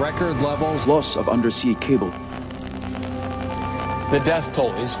at record levels. Loss of undersea cable. The death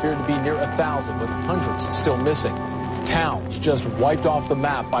toll is feared to be near 1,000, with hundreds still missing. Towns just wiped off the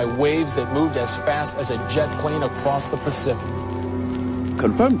map by waves that moved as fast as a jet plane across the Pacific.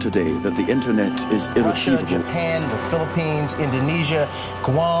 Confirmed today that the internet is Russia, irretrievable. Japan, the Philippines, Indonesia,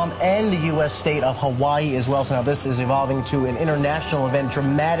 Guam, and the U.S. state of Hawaii as well. So now this is evolving to an international event.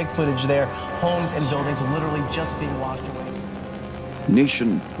 Dramatic footage there. Homes and buildings literally just being washed away.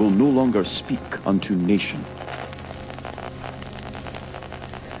 Nation will no longer speak unto nation.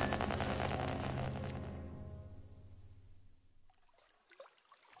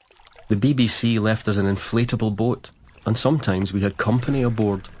 The BBC left us an inflatable boat, and sometimes we had company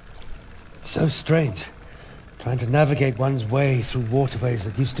aboard. So strange, trying to navigate one's way through waterways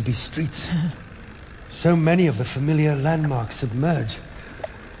that used to be streets. So many of the familiar landmarks submerge.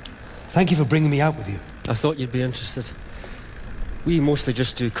 Thank you for bringing me out with you. I thought you'd be interested. We mostly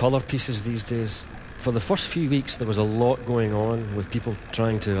just do colour pieces these days. For the first few weeks there was a lot going on, with people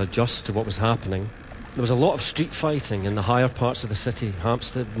trying to adjust to what was happening. There was a lot of street fighting in the higher parts of the city,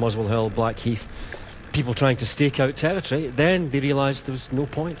 Hampstead, Muswell Hill, Blackheath. People trying to stake out territory. Then they realised there was no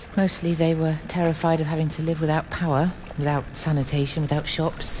point. Mostly they were terrified of having to live without power, without sanitation, without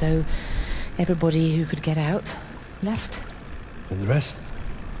shops, so everybody who could get out left. And the rest?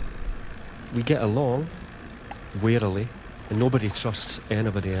 We get along, warily, and nobody trusts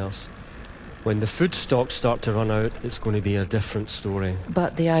anybody else. When the food stocks start to run out, it's going to be a different story.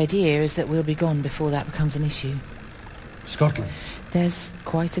 But the idea is that we'll be gone before that becomes an issue. Scotland? There's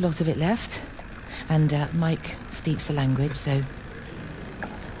quite a lot of it left. And Mike speaks the language, so...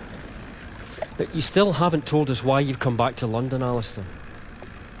 But you still haven't told us why you've come back to London, Alistair.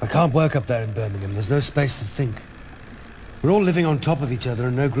 I can't work up there in Birmingham. There's no space to think. We're all living on top of each other,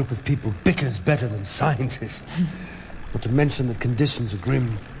 and no group of people bickers better than scientists. Not to mention that conditions are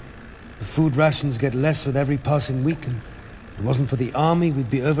grim. The food rations get less with every passing week, and if it wasn't for the army, we'd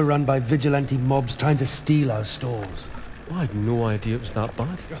be overrun by vigilante mobs trying to steal our stores. Well, I had no idea it was that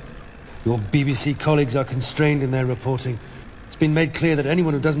bad. Your BBC colleagues are constrained in their reporting. It's been made clear that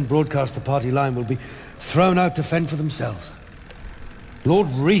anyone who doesn't broadcast the party line will be thrown out to fend for themselves. Lord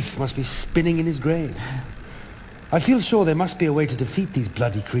Reith must be spinning in his grave. I feel sure there must be a way to defeat these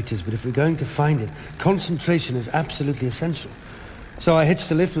bloody creatures, but if we're going to find it, concentration is absolutely essential. So I hitched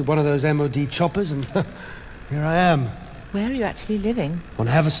a lift with one of those MOD choppers, and here I am. Where are you actually living? On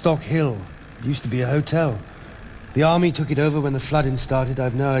Haverstock Hill. It used to be a hotel. The army took it over when the flooding started.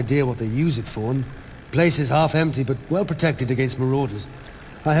 I've no idea what they use it for, and the place is half empty, but well protected against marauders.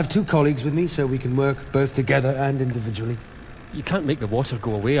 I have 2 colleagues with me, so we can work both together and individually. You can't make the water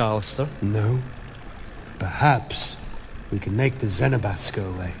go away, Alistair. No. Perhaps we can make the Xenobaths go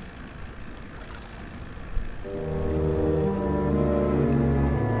away.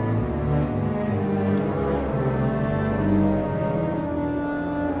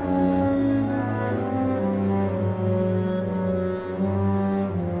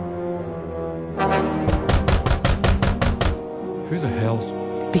 Who the hell?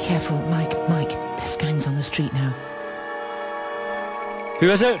 Be careful, Mike. There's gangs on the street now. Who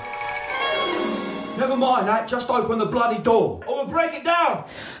is it? Never mind that, just open the bloody door, or we'll break it down!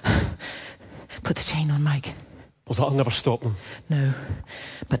 Put the chain on, Mike. Well, that'll never stop them. No,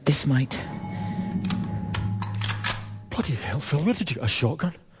 but this might. Bloody hell, Phil, where did you get a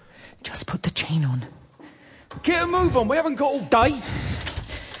shotgun? Just put the chain on. Get a move on, we haven't got all day.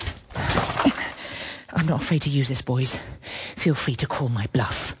 I'm not afraid to use this, boys. Feel free to call my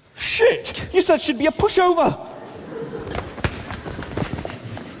bluff. Shit! You said she'd be a pushover!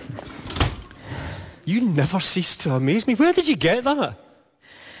 You never cease to amaze me. Where did you get that?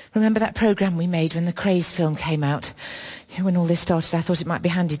 Remember that programme we made when the Craze film came out? When all this started, I thought it might be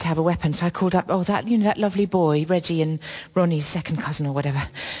handy to have a weapon, so I called up, that lovely boy, Reggie, and Ronnie's second cousin or whatever.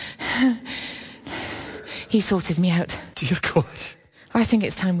 He sorted me out. Dear God. I think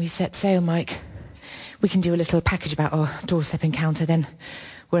it's time we set sail, Mike. We can do a little package about our doorstep encounter, then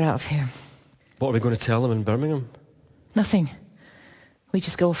we're out of here. What are we going to tell them in Birmingham? Nothing. We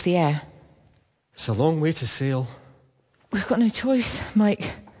just go off the air. It's a long way to sail. We've got no choice,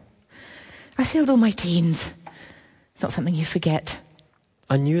 Mike. I sailed all my teens. It's not something you forget.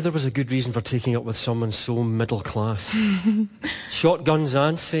 I knew there was a good reason for taking up with someone so middle class. Shotguns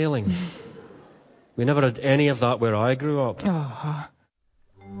and sailing. We never had any of that where I grew up. Oh.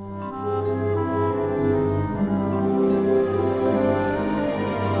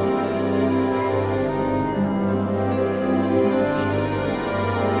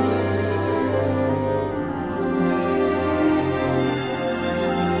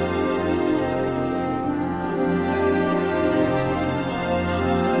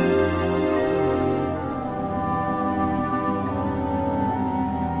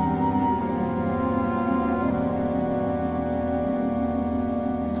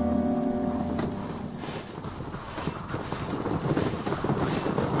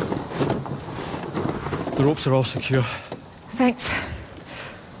 The ropes are all secure. Thanks.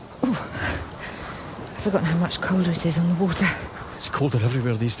 Oh, I've forgotten how much colder it is on the water. It's colder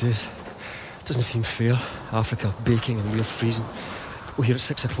everywhere these days. Doesn't seem fair. Africa baking and we're freezing. We're here at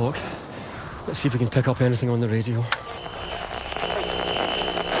 6 o'clock. Let's see if we can pick up anything on the radio.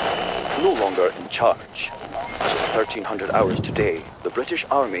 No longer in charge. As of 1300 hours today, the British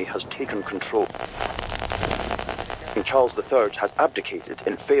Army has taken control. King Charles III has abdicated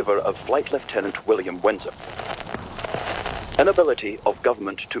in favour of Flight Lieutenant William Windsor. Inability of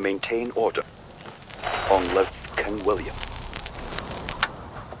government to maintain order. Long live King William.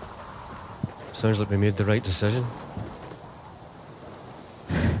 Sounds like we made the right decision.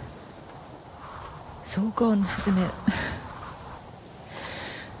 It's all gone, hasn't it?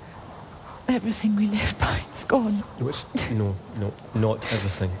 Everything we lived by, it's gone. No, not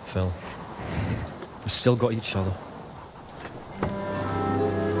everything, Phil. We've still got each other.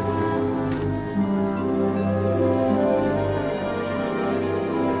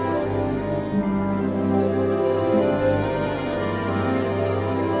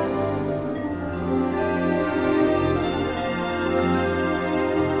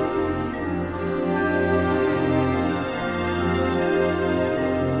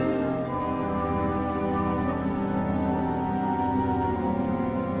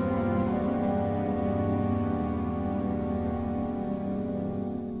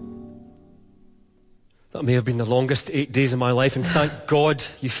 That may have been the longest 8 days of my life, and thank God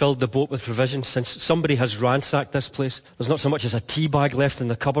you filled the boat with provisions, since somebody has ransacked this place. There's not so much as a tea bag left in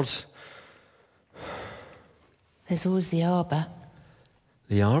the cupboards. There's always the arbour.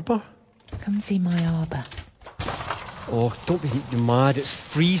 The arbour? Come and see my arbour. Oh, don't be mad, it's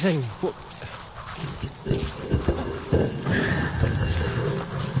freezing. What?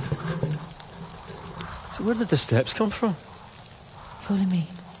 So where did the steps come from? Follow me.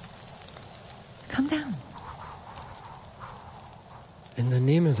 Come down. In the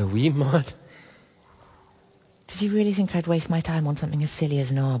name of the wee mad. Did you really think I'd waste my time on something as silly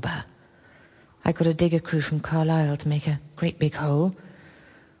as an arbour? I got a digger crew from Carlisle to make a great big hole,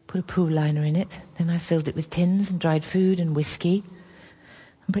 put a pool liner in it, then I filled it with tins and dried food and whiskey,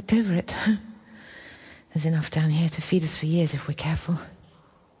 and bricked over it. There's enough down here to feed us for years if we're careful.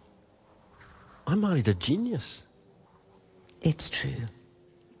 I married a genius. It's true.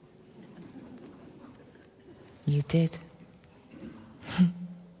 You did.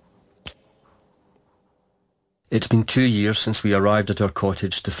 It's been 2 years since we arrived at our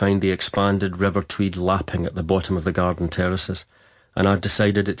cottage to find the expanded River Tweed lapping at the bottom of the garden terraces, and I've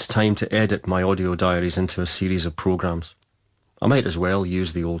decided it's time to edit my audio diaries into a series of programmes. I might as well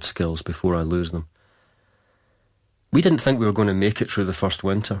use the old skills before I lose them. We didn't think we were going to make it through the first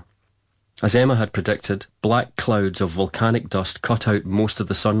winter. As Emma had predicted, black clouds of volcanic dust cut out most of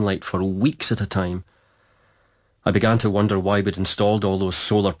the sunlight for weeks at a time. I began to wonder why we'd installed all those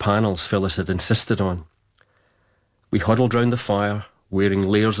solar panels Phyllis had insisted on. We huddled round the fire, wearing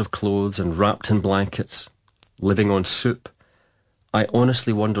layers of clothes and wrapped in blankets, living on soup. I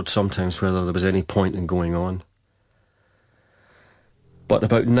honestly wondered sometimes whether there was any point in going on. But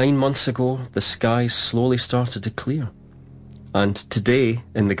about 9 months ago, the skies slowly started to clear. And today,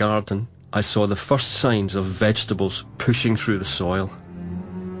 in the garden, I saw the first signs of vegetables pushing through the soil.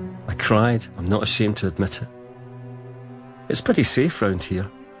 I cried, I'm not ashamed to admit it. It's pretty safe round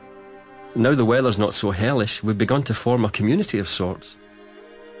here. Now the weather's not so hellish, we've begun to form a community of sorts.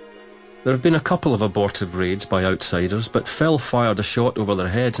 There have been a couple of abortive raids by outsiders, but Phil fired a shot over their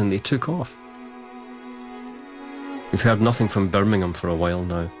heads and they took off. We've heard nothing from Birmingham for a while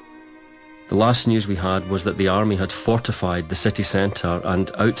now. The last news we had was that the army had fortified the city centre,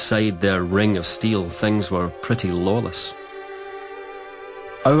 and outside their ring of steel things were pretty lawless.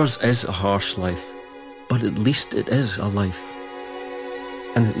 Ours is a harsh life, but at least it is a life.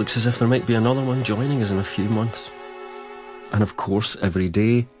 And it looks as if there might be another one joining us in a few months. And of course, every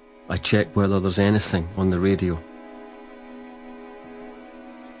day, I check whether there's anything on the radio.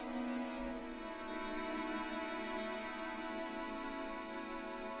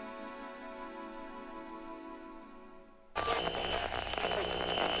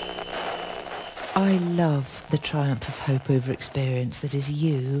 I love the triumph of hope over experience that is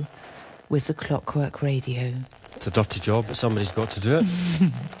you with the clockwork radio. It's a dirty job, but somebody's got to do it.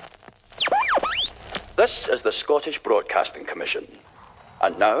 This is the Scottish Broadcasting Commission.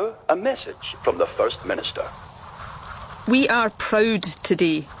 And now, a message from the First Minister. We are proud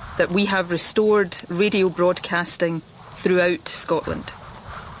today that we have restored radio broadcasting throughout Scotland.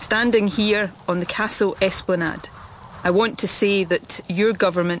 Standing here on the Castle Esplanade, I want to say that your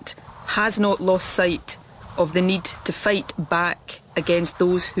government has not lost sight of the need to fight back against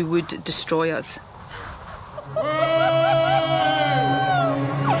those who would destroy us.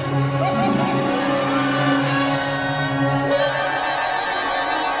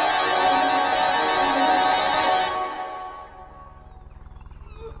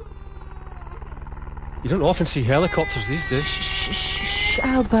 You don't often see helicopters these days. Shh,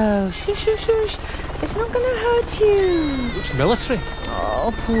 Albo. Shh. It's not going to hurt you. Looks military.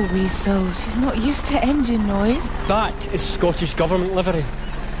 Oh, poor wee soul. She's not used to engine noise. That is Scottish Government livery.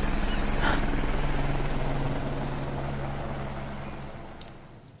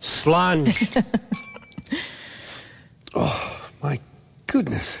 Slange. Oh, my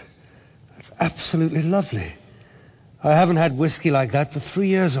goodness. That's absolutely lovely. I haven't had whiskey like that for 3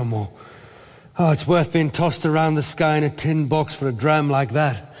 years or more. Oh, it's worth being tossed around the sky in a tin box for a dram like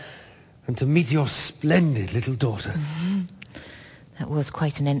that. And to meet your splendid little daughter. Mm-hmm. That was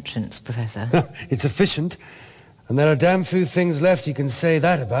quite an entrance, Professor. It's efficient. And there are damn few things left you can say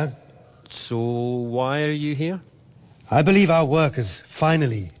that about. So, why are you here? I believe our work has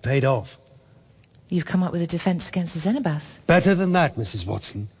finally paid off. You've come up with a defence against the Xenobaths. Better than that, Mrs.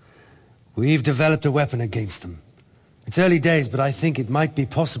 Watson. We've developed a weapon against them. It's early days, but I think it might be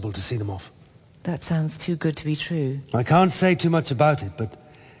possible to see them off. That sounds too good to be true. I can't say too much about it, but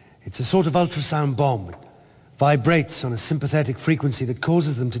it's a sort of ultrasound bomb. It vibrates on a sympathetic frequency that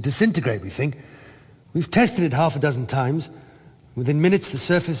causes them to disintegrate, we think. We've tested it half a dozen times. Within minutes, the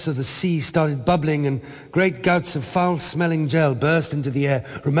surface of the sea started bubbling and great gouts of foul-smelling gel burst into the air.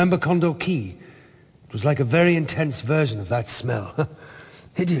 Remember Condor Key? It was like a very intense version of that smell.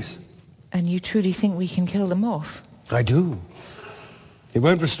 Hideous. And you truly think we can kill them off? I do. It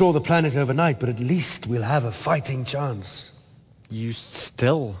won't restore the planet overnight, but at least we'll have a fighting chance. You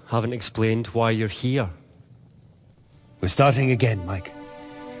still haven't explained why you're here. We're starting again, Mike.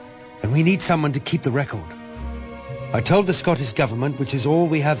 And we need someone to keep the record. I told the Scottish government, which is all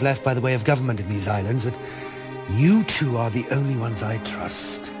we have left by the way of government in these islands, that you two are the only ones I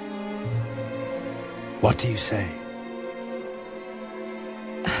trust. What do you say?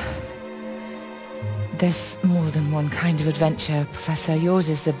 There's more than one kind of adventure, Professor. Yours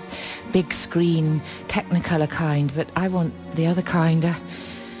is the big screen, technicolor kind, but I want the other kind,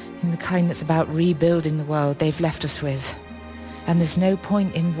 the kind that's about rebuilding the world they've left us with. And there's no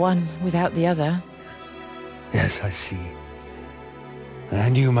point in one without the other. Yes, I see.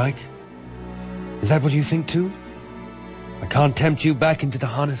 And you, Mike? Is that what you think too? I can't tempt you back into the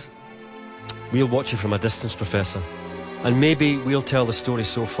harness? We'll watch you from a distance, Professor. And maybe we'll tell the story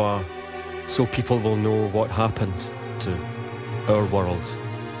so far, so people will know what happened to our world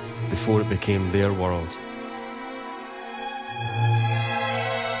before it became their world.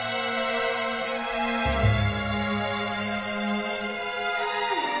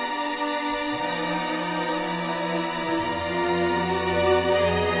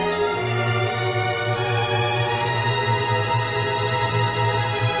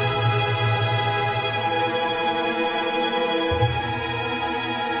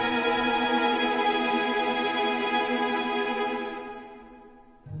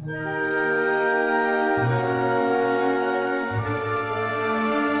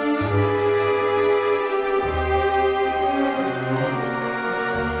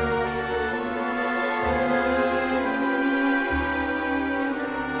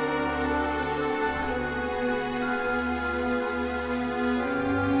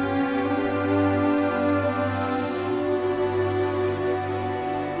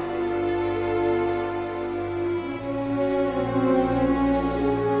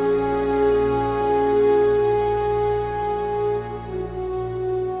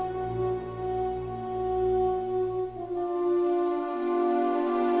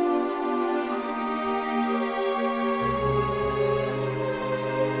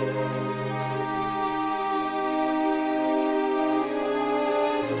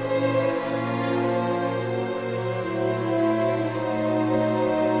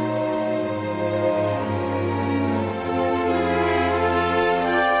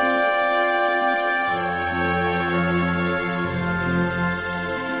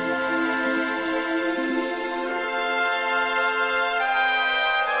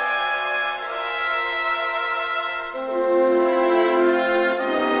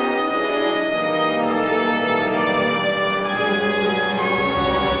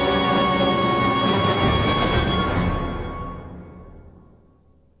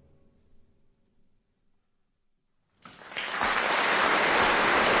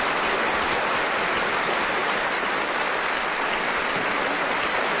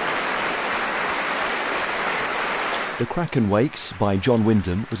 The Kraken Wakes by John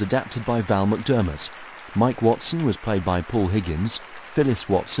Wyndham was adapted by Val McDermott. Mike Watson was played by Paul Higgins. Phyllis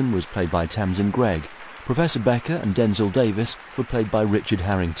Watson was played by Tamsin Gregg. Professor Becker and Denzel Davis were played by Richard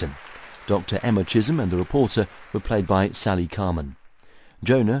Harrington. Dr. Emma Chisholm and the reporter were played by Sally Carman.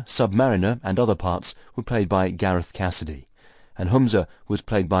 Jonah, Submariner and other parts were played by Gareth Cassidy. And Humza was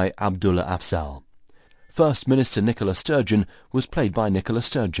played by Abdullah Afzal. First Minister Nicola Sturgeon was played by Nicola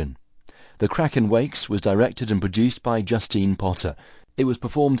Sturgeon. The Kraken Wakes was directed and produced by Justine Potter. It was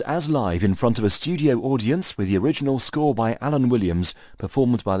performed as live in front of a studio audience with the original score by Alan Williams,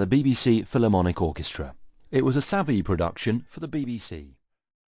 performed by the BBC Philharmonic Orchestra. It was a Savvy production for the BBC.